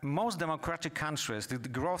 Most democratic countries, the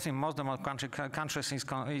growth in most democratic countries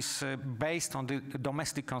is based on the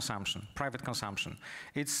domestic consumption, private consumption.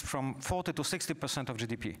 It's from 40 to 60% of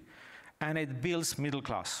GDP, and it builds middle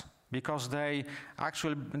class. because they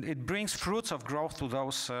actually, it brings fruits of growth to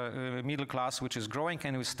those middle class, which is growing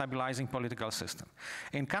and is stabilizing political system.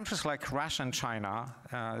 In countries like Russia and China,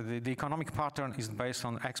 the economic pattern is based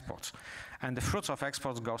on exports. And the fruits of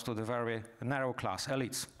exports goes to the very narrow class,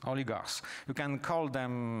 elites, oligarchs. You can call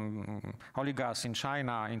them oligarchs in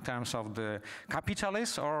China in terms of the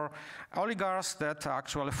capitalists, or oligarchs that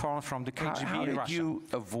actually form from the KGB How in did Russia. you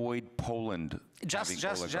avoid Poland having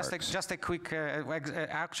oligarchs? Just a quick,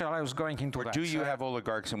 actually I was going into Or that. do you have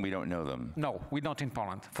oligarchs and we don't know them? No, we don't in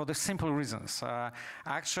Poland, for the simple reasons.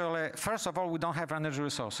 Actually, first of all, we don't have energy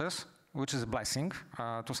resources, which is a blessing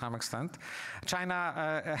to some extent.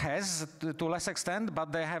 China has to less extent,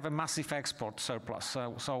 but they have a massive export surplus.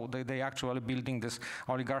 So they actually building this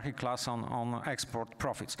oligarchic class on export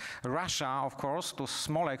profits. Russia, of course, to a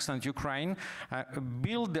small extent, Ukraine,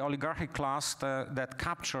 built the oligarchic class that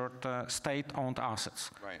captured state-owned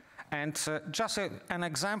assets. Right. And just an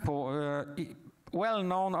example,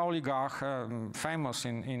 well-known oligarch, famous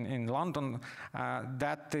in London,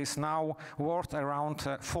 that is now worth around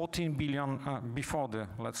 14 billion before the,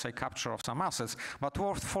 let's say, capture of some assets, but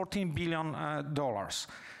worth $14 billion.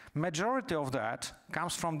 Majority of that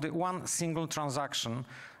comes from the one single transaction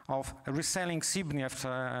of reselling Sibneft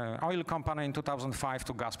oil company in 2005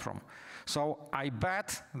 to Gazprom. So I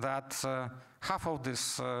bet that half of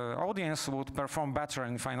this audience would perform better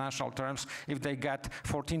in financial terms if they get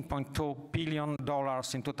 $14.2 billion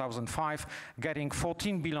in 2005, getting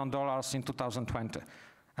 $14 billion in 2020.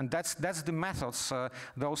 And that's the methods,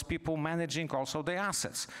 those people managing also their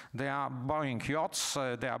assets. They are buying yachts,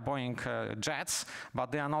 they are buying jets,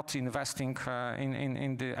 but they are not investing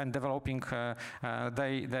in the, and developing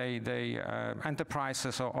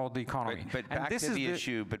enterprises or the economy. But back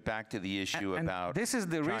to the issue about this is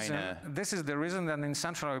the reason. China. This is the reason that in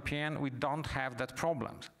Central European we don't have that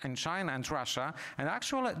problem. In China and Russia, and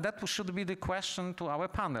actually that should be the question to our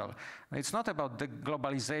panel. It's not about the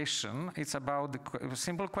globalization, it's about the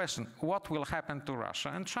simple question, what will happen to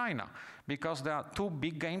Russia and China? Because they are two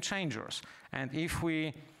big game changers. And if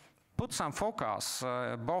we put some focus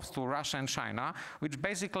both to Russia and China, which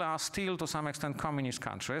basically are still to some extent communist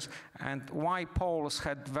countries, and why Poles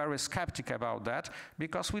had very skeptic about that,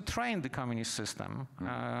 because we trained the communist system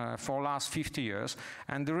for last 50 years,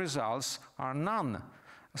 and the results are none.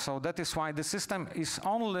 So that is why the system is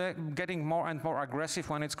only getting more and more aggressive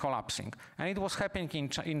when it's collapsing. And it was happening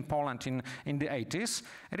in Poland in the 80s.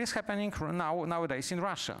 It is happening nowadays in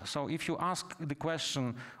Russia. So if you ask the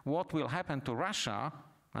question, what will happen to Russia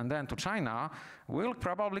and then to China, we'll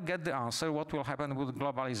probably get the answer, what will happen with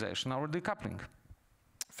globalization or decoupling.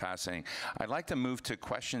 Fascinating. I'd like to move to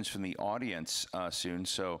questions from the audience soon.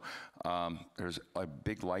 So there's a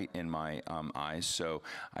big light in my eyes, so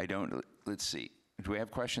I don't, let's see. Do we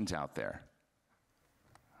have questions out there?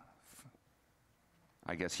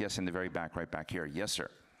 I guess yes, in the very back, right back here. Yes, sir.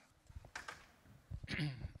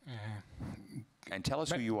 And tell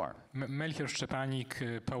us who you are. Melchior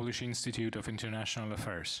Szczepanik, Polish Institute of International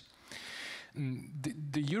Affairs.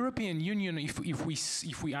 The European Union,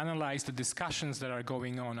 if we analyze the discussions that are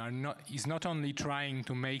going on, is not only trying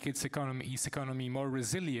to make its economy more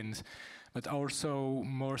resilient, but also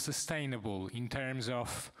more sustainable in terms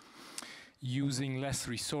of using less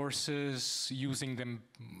resources, using them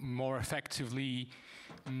more effectively,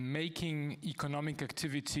 making economic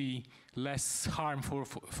activity less harmful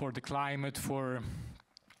for the climate, for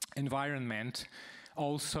environment,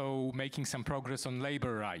 also making some progress on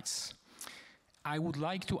labor rights. I would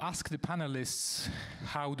like to ask the panelists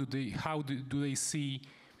how do they see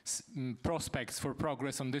prospects for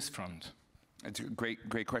progress on this front? That's a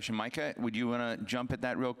great question. Micah, would you want to jump at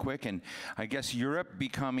that real quick? And I guess Europe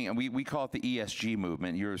becoming, we call it the ESG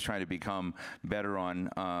movement. Europe's trying to become better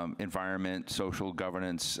on environment, social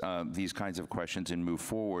governance, these kinds of questions, and move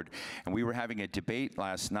forward. And we were having a debate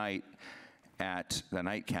last night at the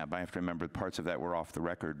nightcap. I have to remember parts of that were off the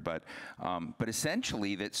record, but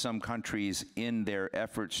essentially that some countries in their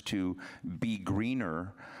efforts to be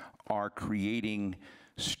greener are creating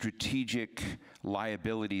strategic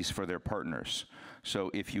liabilities for their partners.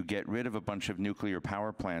 So if you get rid of a bunch of nuclear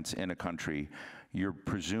power plants in a country, you're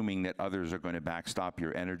presuming that others are going to backstop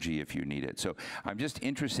your energy if you need it. So I'm just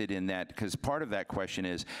interested in that, because part of that question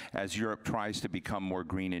is, as Europe tries to become more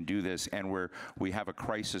green and do this, and we have a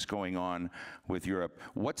crisis going on with Europe,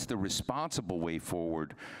 what's the responsible way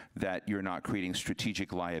forward that you're not creating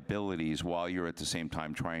strategic liabilities while you're at the same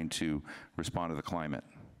time trying to respond to the climate?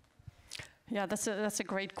 Yeah, that's a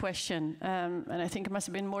great question. And I think it must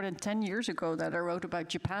have been more than 10 years ago that I wrote about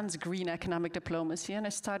Japan's green economic diplomacy. And I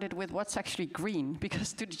started with what's actually green,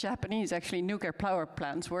 because to the Japanese, actually, nuclear power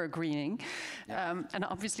plants were greening. And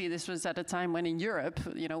obviously, this was at a time when in Europe,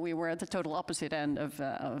 we were at the total opposite end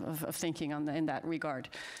of thinking in that regard.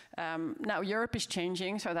 Now, Europe is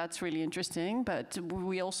changing, so that's really interesting. But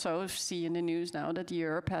we also see in the news now that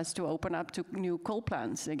Europe has to open up to new coal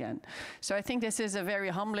plants again. So I think this is a very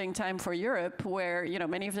humbling time for Europe, where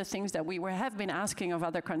many of the things that we have been asking of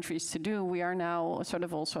other countries to do, we are now sort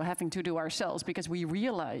of also having to do ourselves, because we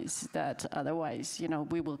realize that otherwise,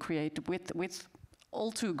 we will create with all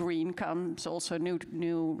too green comes also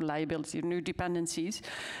new liability, new dependencies,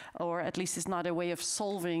 or at least it's not a way of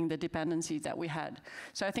solving the dependencies that we had.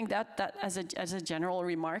 So I think that as a general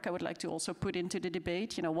remark, I would like to also put into the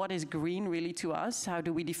debate, what is green really to us? How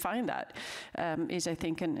do we define that? Is I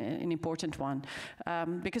think an important one.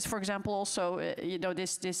 Because, for example, also,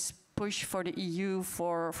 this push for the EU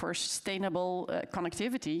for sustainable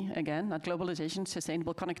connectivity, again, not globalization,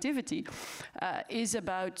 sustainable connectivity, is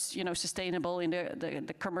about, sustainable in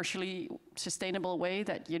the commercially sustainable way,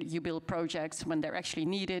 that you build projects when they're actually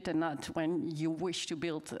needed and not when you wish to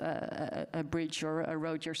build a bridge or a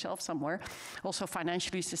road yourself somewhere. Also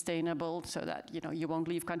financially sustainable, so that, you won't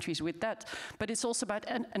leave countries with that. But it's also about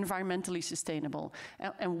environmentally sustainable.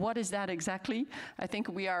 And what is that exactly? I think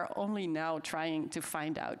we are only now trying to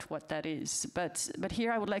find out what that is. But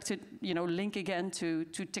here I would like to, link again to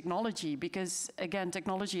technology, because again,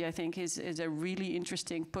 technology, I think, is a really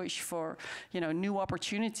interesting push for, new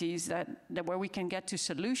opportunities that where we can get to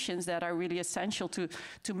solutions that are really essential to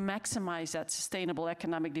maximize that sustainable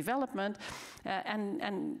economic development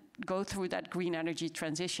and go through that green energy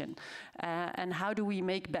transition. And how do we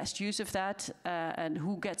make best use of that, and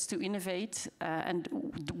who gets to innovate, and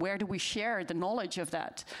where do we share the knowledge of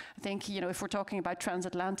that? I think, if we're talking about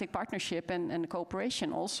transatlantic partnership and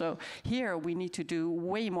cooperation, also here we need to do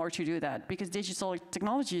way more to do that, because digital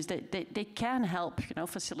technologies, they can help,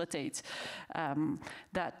 facilitate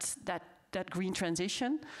that green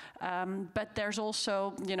transition. But there's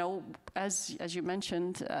also, as you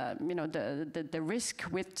mentioned, the risk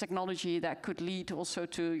with technology that could lead also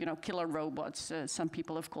to, killer robots. Some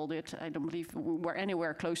people have called it. I don't believe we're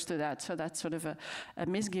anywhere close to that. So that's sort of a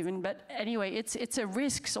misgiven. But anyway, it's a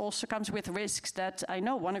risk. Also comes with risks that I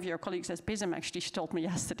know one of your colleagues at PISM actually told me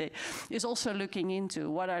yesterday is also looking into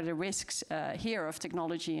what are the risks here of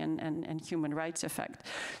technology and human rights effect.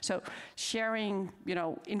 So sharing,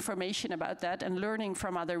 information about that and learning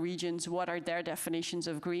from other regions what are their definitions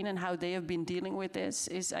of green and how they have been dealing with this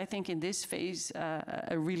is, I think, in this phase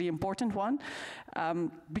a really important one,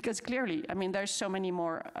 because clearly, I mean, there's so many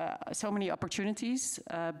opportunities,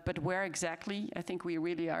 but where exactly? I think we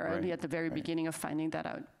really are only at the very beginning of finding that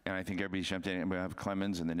out. And I think everybody jumped in. We have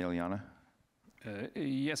Clemens and then Ileana.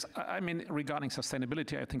 Yes, I mean, regarding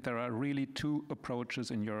sustainability, I think there are really two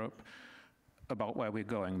approaches in Europe about where we're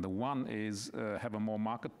going. The one is have a more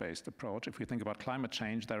market-based approach. If we think about climate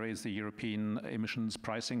change, there is the European emissions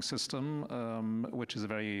pricing system, which is a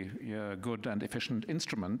very good and efficient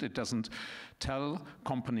instrument. It doesn't tell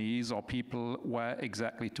companies or people where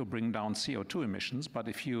exactly to bring down CO2 emissions, but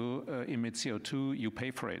if you emit CO2, you pay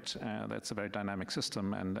for it. That's a very dynamic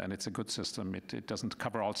system, and it's a good system. It doesn't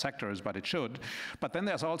cover all sectors, but it should. But then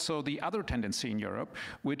there's also the other tendency in Europe,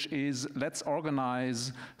 which is let's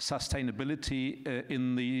organize sustainability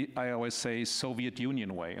in the, I always say, Soviet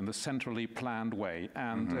Union way, in the centrally planned way.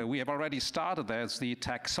 And we have already started. There's the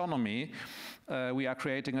taxonomy. We are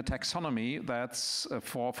creating a taxonomy that's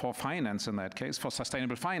for finance in that case, for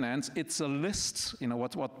sustainable finance. It's a list,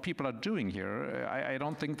 what people are doing here. I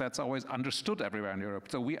don't think that's always understood everywhere in Europe.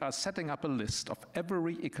 So we are setting up a list of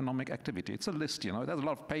every economic activity. It's a list, there's a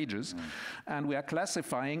lot of pages. And we are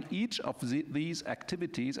classifying each of these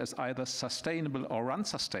activities as either sustainable or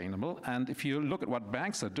unsustainable. And if you look at what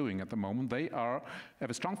banks are doing at the moment, they have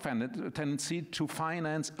a strong tendency to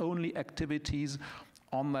finance only activities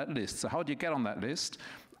on that list. So how do you get on that list?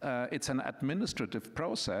 It's an administrative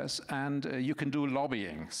process, and you can do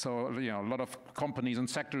lobbying. So a lot of companies and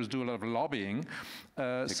sectors do a lot of lobbying.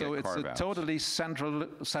 So it's a totally central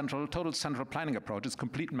planning approach. It's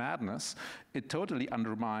complete madness. It totally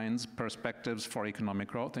undermines perspectives for economic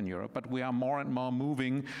growth in Europe. But we are more and more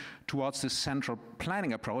moving towards this central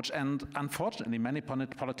planning approach. And unfortunately, many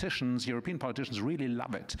politicians, European politicians, really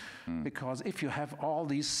love it. Because if you have all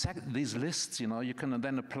these lists, you can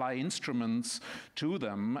then apply instruments to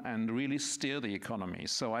them momentum and really steer the economy.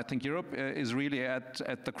 So I think Europe is really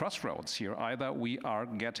at the crossroads here. Either we are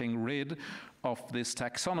getting rid of this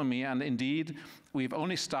taxonomy, and indeed we've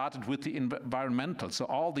only started with the environmental. So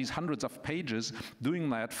all these hundreds of pages doing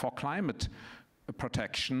that for climate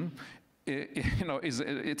protection,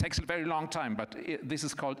 it takes a very long time, but this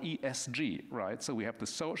is called ESG, right? So we have the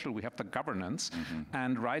social, we have the governance,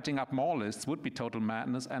 and writing up more lists would be total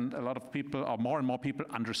madness, and a lot of people, or more and more people,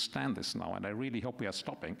 understand this now, and I really hope we are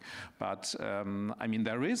stopping. But, I mean,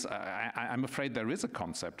 I'm afraid there is a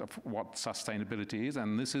concept of what sustainability is,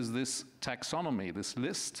 and this is this taxonomy, this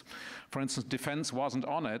list. For instance, defense wasn't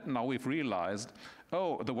on it, now we've realized,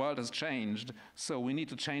 oh, the world has changed, so we need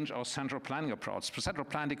to change our central planning approach. Central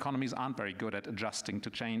planned economies aren't very good at adjusting to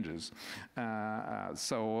changes.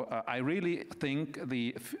 So I really think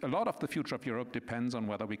a lot of the future of Europe depends on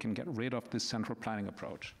whether we can get rid of this central planning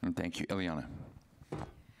approach. Thank you. Ileana.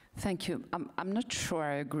 Thank you. I'm not sure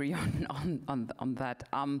I agree on that.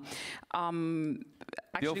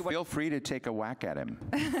 Actually, feel free to take a whack at him.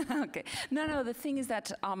 Okay. No, the thing is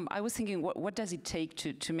that I was thinking, what does it take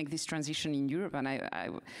to make this transition in Europe? And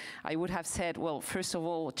I would have said, well, first of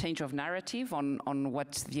all, change of narrative on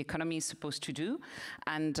what the economy is supposed to do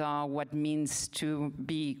and what means to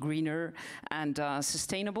be greener and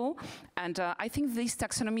sustainable. And I think this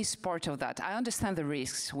taxonomy is part of that. I understand the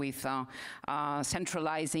risks with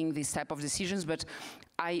centralizing these type of decisions, but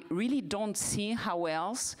I really don't see how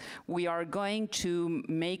else we are going to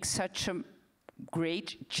make such a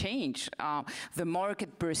great change. The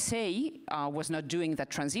market per se was not doing that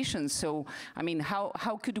transition. So, I mean,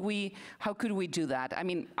 how could we do that? I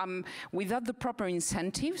mean, without the proper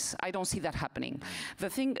incentives, I don't see that happening.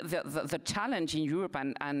 The challenge in Europe,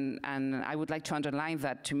 and I would like to underline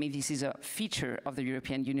that to me this is a feature of the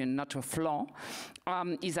European Union, not a flaw,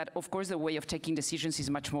 is that of course the way of taking decisions is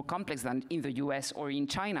much more complex than in the US or in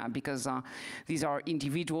China, because these are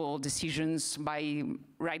individual decisions by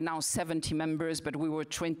right now 70 members, but we were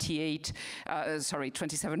 27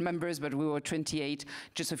 members, but we were 28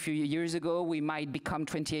 just a few years ago. We might become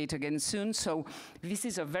 28 again soon. So this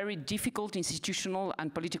is a very difficult institutional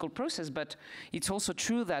and political process, but it's also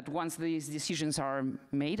true that once these decisions are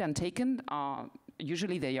made and taken,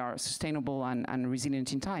 usually they are sustainable and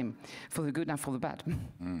resilient in time, for the good and for the bad.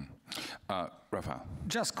 Rafael.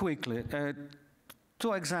 Just quickly,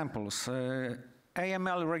 2 examples.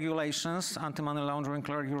 AML regulations, anti-money laundering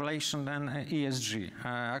regulation, and ESG.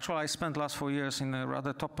 Actually, I spent last 4 years in a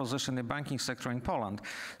rather top position in the banking sector in Poland.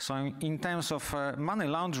 So in terms of money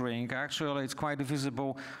laundering, actually, it's quite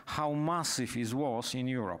visible how massive it was in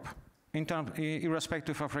Europe,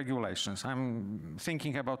 irrespective of regulations. I'm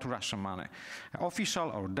thinking about Russian money, official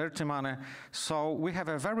or dirty money. So we have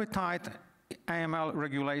a very tight AML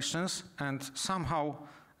regulations, and somehow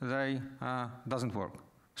they doesn't work.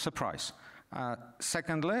 Surprise.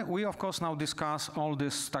 Secondly, we of course now discuss all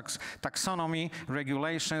this taxonomy,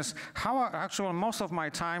 regulations. How actually most of my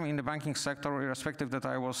time in the banking sector, irrespective that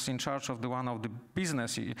I was in charge of one of the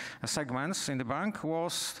business segments in the bank,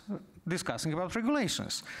 was discussing about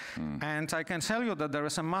regulations. And I can tell you that there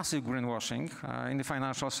is a massive greenwashing in the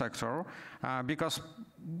financial sector because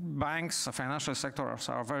banks, financial sectors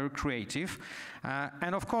are very creative.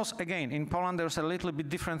 And of course, again, in Poland, there's a little bit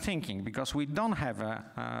different thinking because we don't have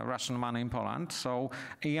Russian money in Poland, so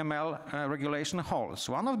EML regulation holds.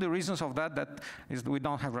 One of the reasons of that is that we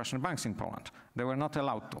don't have Russian banks in Poland. They were not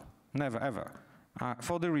allowed to, never ever.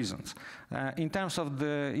 For the reasons. In terms of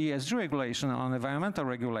the ESG regulation on environmental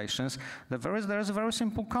regulations, there is a very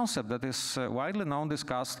simple concept that is widely known,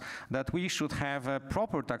 discussed, that we should have a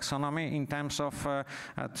proper taxonomy in terms of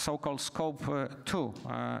so-called scope 2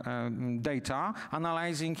 data,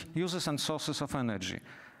 analyzing uses and sources of energy.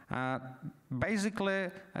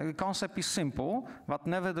 Basically, the concept is simple, but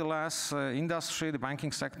nevertheless, industry, the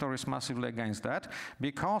banking sector is massively against that,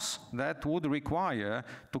 because that would require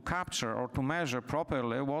to capture or to measure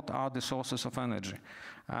properly what are the sources of energy.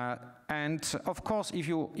 And of course, if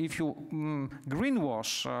you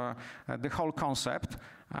greenwash the whole concept,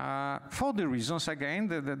 for the reasons, again,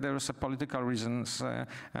 there is a political reasons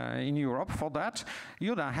in Europe for that,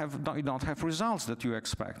 you don't have results that you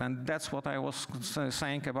expect. And that's what I was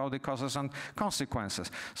saying about the causes and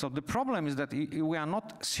consequences. So the problem is that we are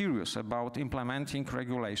not serious about implementing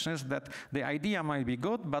regulations, that the idea might be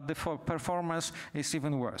good, but the performance is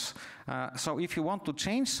even worse. So if you want to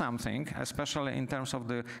change something, especially in terms of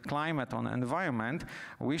the climate and environment,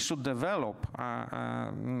 we should develop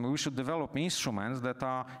instruments that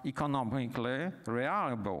are economically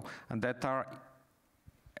reliable and that are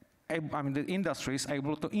the industry is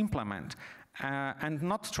able to implement. and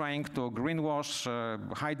not trying to greenwash,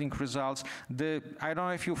 hiding results. I don't know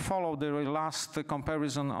if you follow the last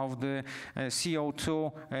comparison of the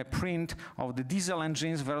CO2 print of the diesel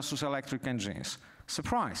engines versus electric engines.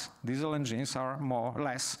 Surprise, diesel engines are more or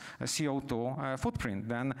less a CO2 footprint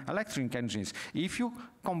than electric engines. If you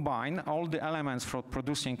combine all the elements for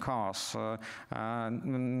producing cars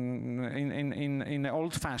in the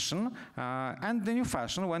old fashion and the new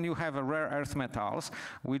fashion, when you have a rare earth metals,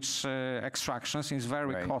 which extractions is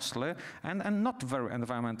very costly and not very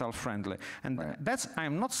environmental friendly. And that's,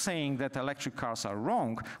 I'm not saying that electric cars are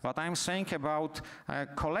wrong, but I'm saying about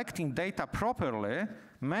collecting data properly,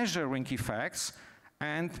 measuring effects,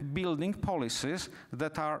 and building policies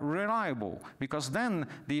that are reliable, because then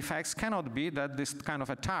the effects cannot be that this kind of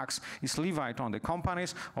a tax is levied on the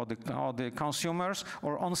companies or the consumers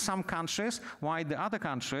or on some countries, while the other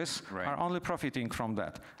countries are only profiting from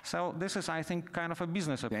that. So this is, I think, kind of a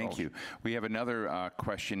business approach. Thank you. We have another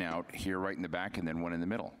question out here right in the back and then one in the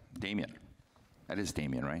middle. Damien. That is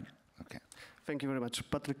Damien, right? Okay. Thank you very much.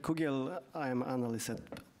 Patrick Kugiel, I am analyst at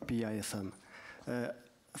PISM.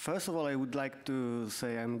 First of all, I would like to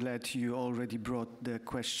say I'm glad you already brought the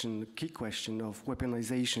key question of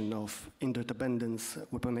weaponization of interdependence,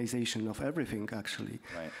 weaponization of everything, actually.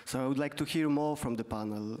 Right. So I would like to hear more from the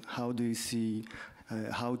panel. How do you see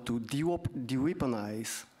how to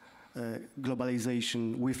de-weaponize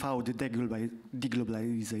globalization without the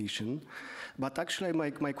deglobalization? But actually,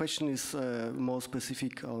 my question is more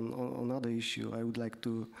specific on another issue. I would like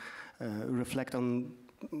to reflect on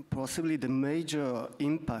possibly the major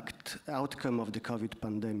outcome of the COVID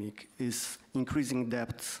pandemic is increasing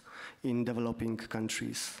debts in developing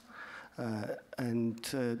countries. And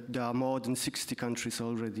there are more than 60 countries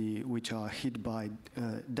already which are hit by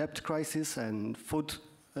debt crisis and food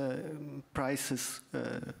prices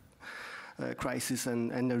crisis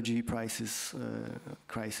and energy prices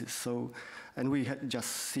crisis. So, and we had just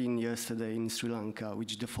seen yesterday in Sri Lanka,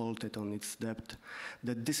 which defaulted on its debt,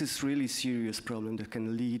 that this is really serious problem that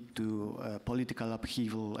can lead to political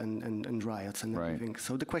upheaval and riots and everything.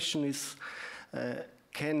 So the question is,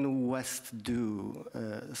 can West do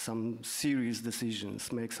some serious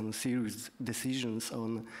decisions, make some serious decisions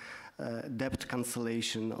on debt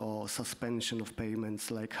cancellation or suspension of payments,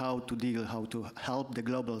 like how to help the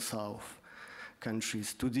global South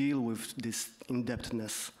countries to deal with this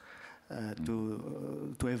indebtedness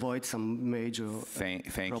to avoid some major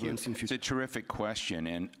problems in future? It's a terrific question,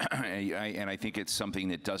 and I think it's something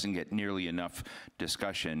that doesn't get nearly enough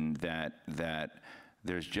discussion, that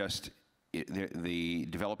there's just the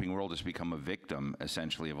developing world has become a victim,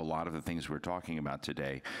 essentially, of a lot of the things we're talking about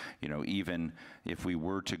today. You know, even if we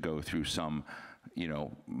were to go through some, you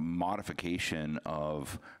know, modification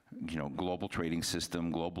of, you know, global trading system,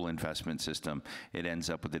 global investment system, it ends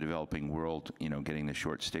up with the developing world, you know, getting the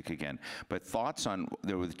short stick again. But thoughts on,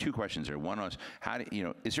 there were two questions there. One was, how do, you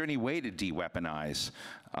know, is there any way to de-weaponize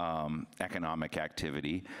economic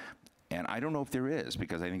activity? And I don't know if there is,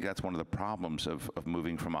 because I think that's one of the problems of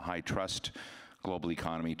moving from a high trust global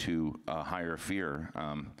economy to a higher fear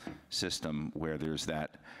system, where there's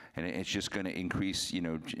that, and it's just going to increase, you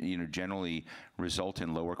know, generally result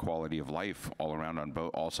in lower quality of life all around on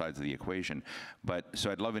all sides of the equation. But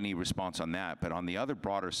so I'd love any response on that. But on the other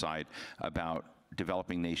broader side about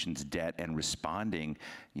developing nations' debt and responding,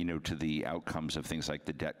 you know, to the outcomes of things like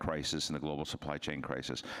the debt crisis and the global supply chain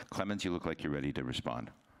crisis. Clemens, you look like you're ready to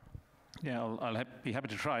respond. Yeah, I'll be happy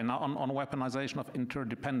to try. Now, on weaponization of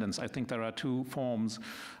interdependence, I think there are two forms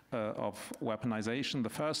of weaponization. The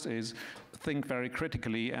first is think very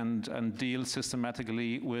critically and deal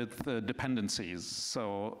systematically with dependencies.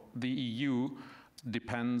 So the EU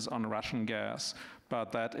depends on Russian gas,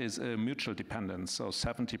 but that is a mutual dependence. So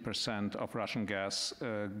 70% of Russian gas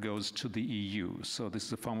goes to the EU. So this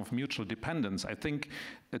is a form of mutual dependence. I think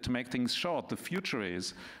to make things short, the future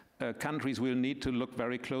is countries will need to look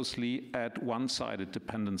very closely at one-sided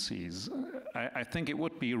dependencies. I think it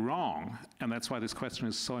would be wrong, and that's why this question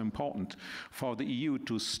is so important, for the EU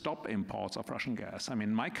to stop imports of Russian gas. I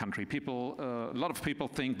mean, my country, a lot of people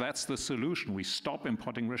think that's the solution. We stop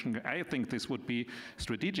importing Russian gas. I think this would be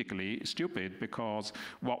strategically stupid, because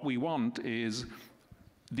what we want is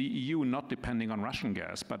the EU not depending on Russian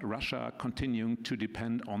gas, but Russia continuing to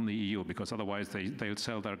depend on the EU, because otherwise they'll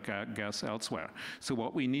sell their gas elsewhere. So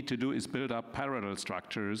what we need to do is build up parallel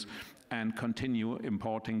structures and continue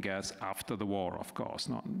importing gas after the war, of course.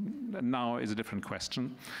 Now is a different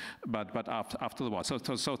question, but after the war. So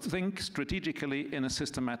think strategically in a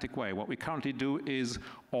systematic way. What we currently do is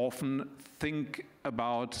often think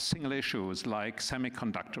about single issues like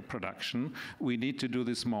semiconductor production. We need to do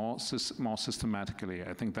this more systematically.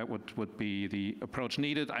 I think that would be the approach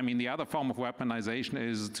needed. I mean, the other form of weaponization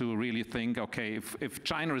is to really think, okay, if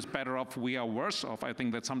China is better off, we are worse off. I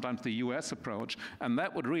think that's sometimes the US approach, and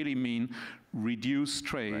that would really mean reduce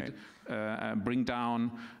trade, bring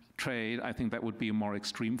down trade. I think that would be a more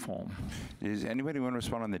extreme form. Does anybody want to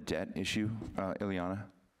respond on the debt issue, Ileana?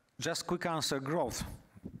 Just quick answer, growth.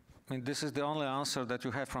 I mean, this is the only answer that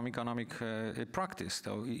you have from economic practice.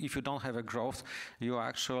 So if you don't have a growth, you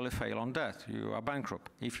actually fail on debt. You are bankrupt.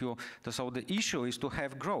 So the issue is to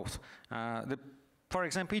have growth. For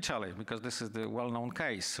example, Italy, because this is the well-known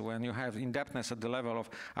case, when you have indebtedness at the level of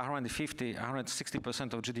 150,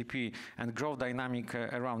 160% of GDP and growth dynamic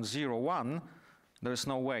around 0.1, there is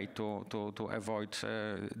no way to avoid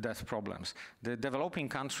debt problems. The developing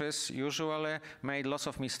countries usually made lots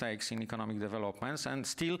of mistakes in economic developments, and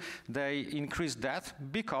still they increased debt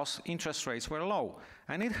because interest rates were low.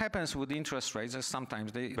 And it happens with interest rates, as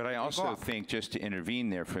sometimes they But I also think, just to intervene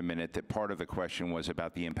there for a minute, that part of the question was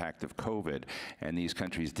about the impact of COVID, and these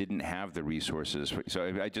countries didn't have the resources.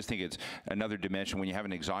 So I just think it's another dimension. When you have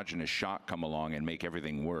an exogenous shock come along and make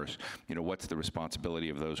everything worse, you know, what's the responsibility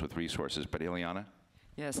of those with resources? But Ileana?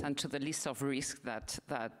 Yes, and to the list of risks that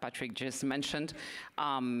Patrick just mentioned,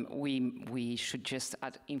 we should just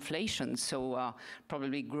add inflation. So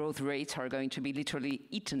probably growth rates are going to be literally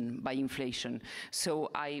eaten by inflation.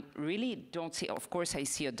 So I really don't see, of course, I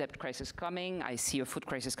see a debt crisis coming. I see a food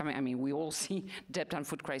crisis coming. I mean, we all see debt and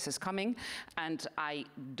food crisis coming. And I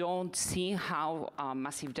don't see how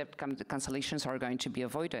massive debt cancellations are going to be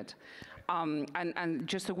avoided. And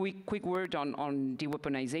just a quick word on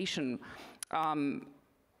de-weaponization.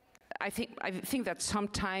 I think that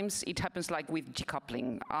sometimes it happens like with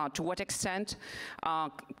decoupling. To what extent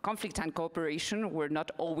conflict and cooperation were not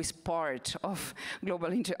always part of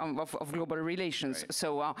global relations. Right.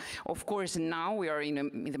 So of course now we are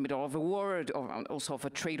in the middle of a war, also of a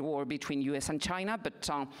trade war between US and China. But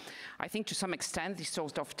I think to some extent these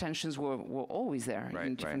sort of tensions were always there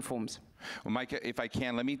in different forms. Well, Mike, if I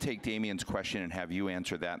can, let me take Damien's question and have you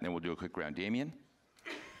answer that, and then we'll do a quick round. Damien?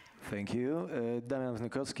 Thank you. Damian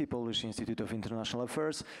Wnikowski, Polish Institute of International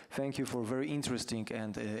Affairs. Thank you for very interesting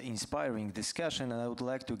and inspiring discussion. And I would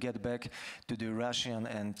like to get back to the Russian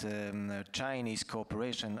and Chinese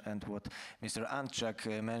cooperation and what Mr.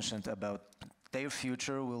 Antczak mentioned about their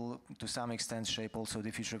future will, to some extent, shape also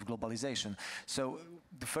the future of globalization. So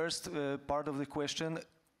the first part of the question,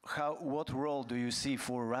 what role do you see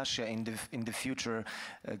for Russia in the future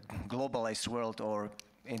globalized world, or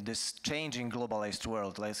in this changing globalized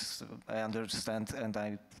world? I understand and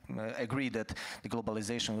I agree that the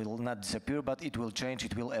globalization will not disappear, but it will change,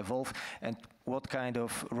 it will evolve. And what kind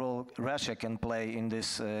of role Russia can play in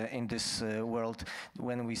this world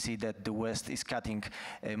when we see that the West is cutting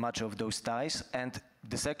much of those ties? And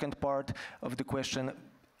the second part of the question,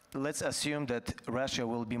 let's assume that Russia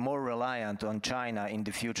will be more reliant on China in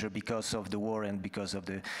the future because of the war and because of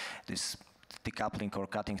this decoupling or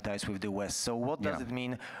cutting ties with the West. So what does it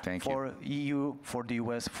mean for EU, for the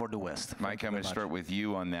US, for the West? Mike, I'm going to start with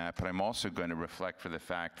you on that, but I'm also going to reflect for the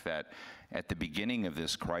fact that at the beginning of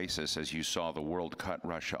this crisis, as you saw, the world cut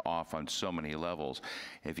Russia off on so many levels.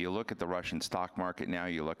 If you look at the Russian stock market now,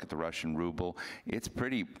 you look at the Russian ruble, it's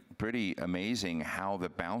pretty amazing how the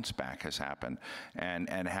bounce back has happened,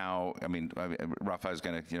 and how, I mean, Rafa's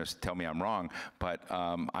going to tell me I'm wrong, but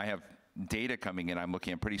I have data coming in. I'm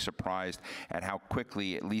pretty surprised at how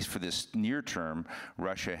quickly, at least for this near term,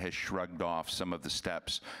 Russia has shrugged off some of the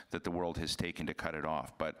steps that the world has taken to cut it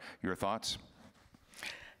off. But your thoughts?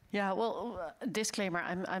 Yeah, well, disclaimer,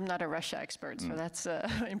 I'm not a Russia expert, so that's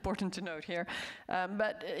important to note here.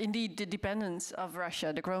 But indeed, the dependence of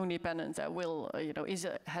Russia, the growing dependence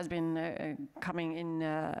that has been coming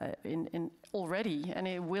in already, and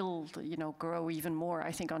it will, grow even more,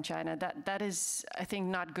 I think, on China. That is, I think,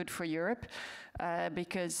 not good for Europe,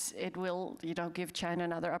 because it will, give China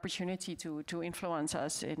another opportunity to influence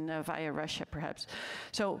us via Russia, perhaps.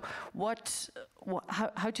 So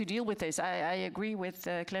how to deal with this? I agree with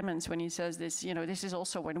Clemens when he says this. This is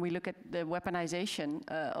also when we look at the weaponization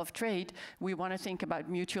of trade, we want to think about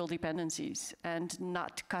mutual dependencies and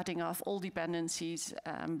not cutting off all dependencies,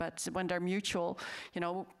 but when they're mutual,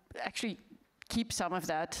 actually keep some of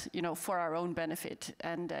that, for our own benefit.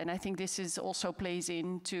 And I think this is also plays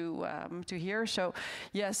into to here. So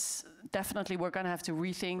yes, definitely we're going to have to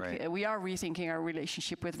rethink. Right. We are rethinking our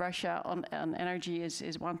relationship with Russia on energy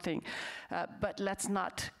is one thing, but let's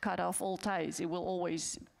not cut off all ties. It will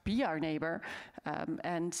always be our neighbor,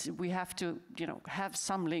 and we have to, have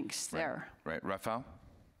some links there. Right, Rafael?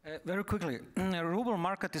 Very quickly, the ruble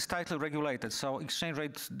market is tightly regulated, so exchange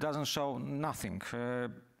rate doesn't show nothing.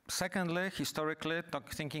 Secondly, historically,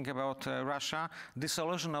 thinking about Russia,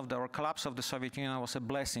 dissolution of or collapse of the Soviet Union was a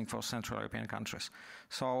blessing for Central European countries.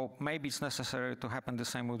 So maybe it's necessary to happen the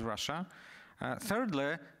same with Russia.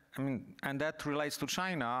 Thirdly, and that relates to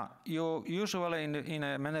China, you usually in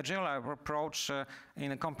a managerial approach,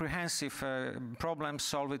 in a comprehensive problem,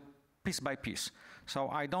 solve it piece by piece. So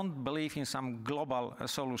I don't believe in some global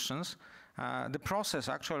solutions. The process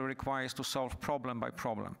actually requires to solve problem by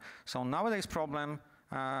problem. So nowadays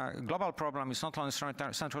global problem is not only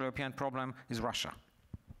Central European problem, is Russia.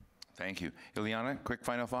 Thank you. Ileana, quick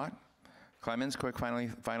final thought? Clemens, quick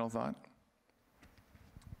final thought?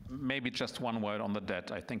 Maybe just one word on the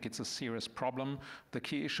debt. I think it's a serious problem. The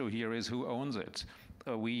key issue here is who owns it.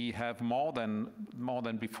 We have more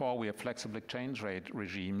than before. We have flexible exchange rate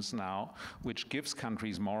regimes now, which gives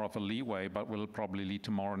countries more of a leeway, but will probably lead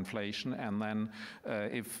to more inflation. And then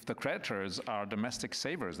if the creditors are domestic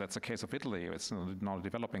savers, that's the case of Italy. It's not a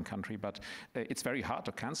developing country, but it's very hard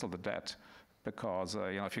to cancel the debt. Because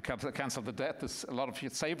if you cancel the debt, a lot of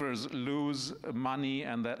your savers lose money,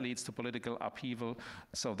 and that leads to political upheaval.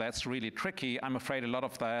 So that's really tricky. I'm afraid a lot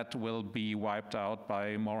of that will be wiped out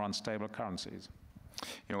by more unstable currencies.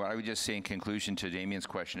 What I would just say in conclusion to Damien's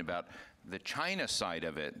question about the China side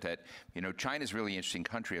of it, that, China's a really interesting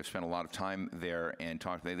country. I've spent a lot of time there and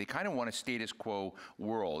talked to them. They kind of want a status quo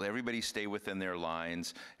world. Everybody stay within their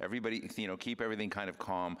lines. Everybody, keep everything kind of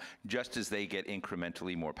calm, just as they get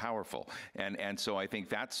incrementally more powerful. And so I think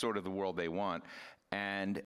that's sort of the world they want. And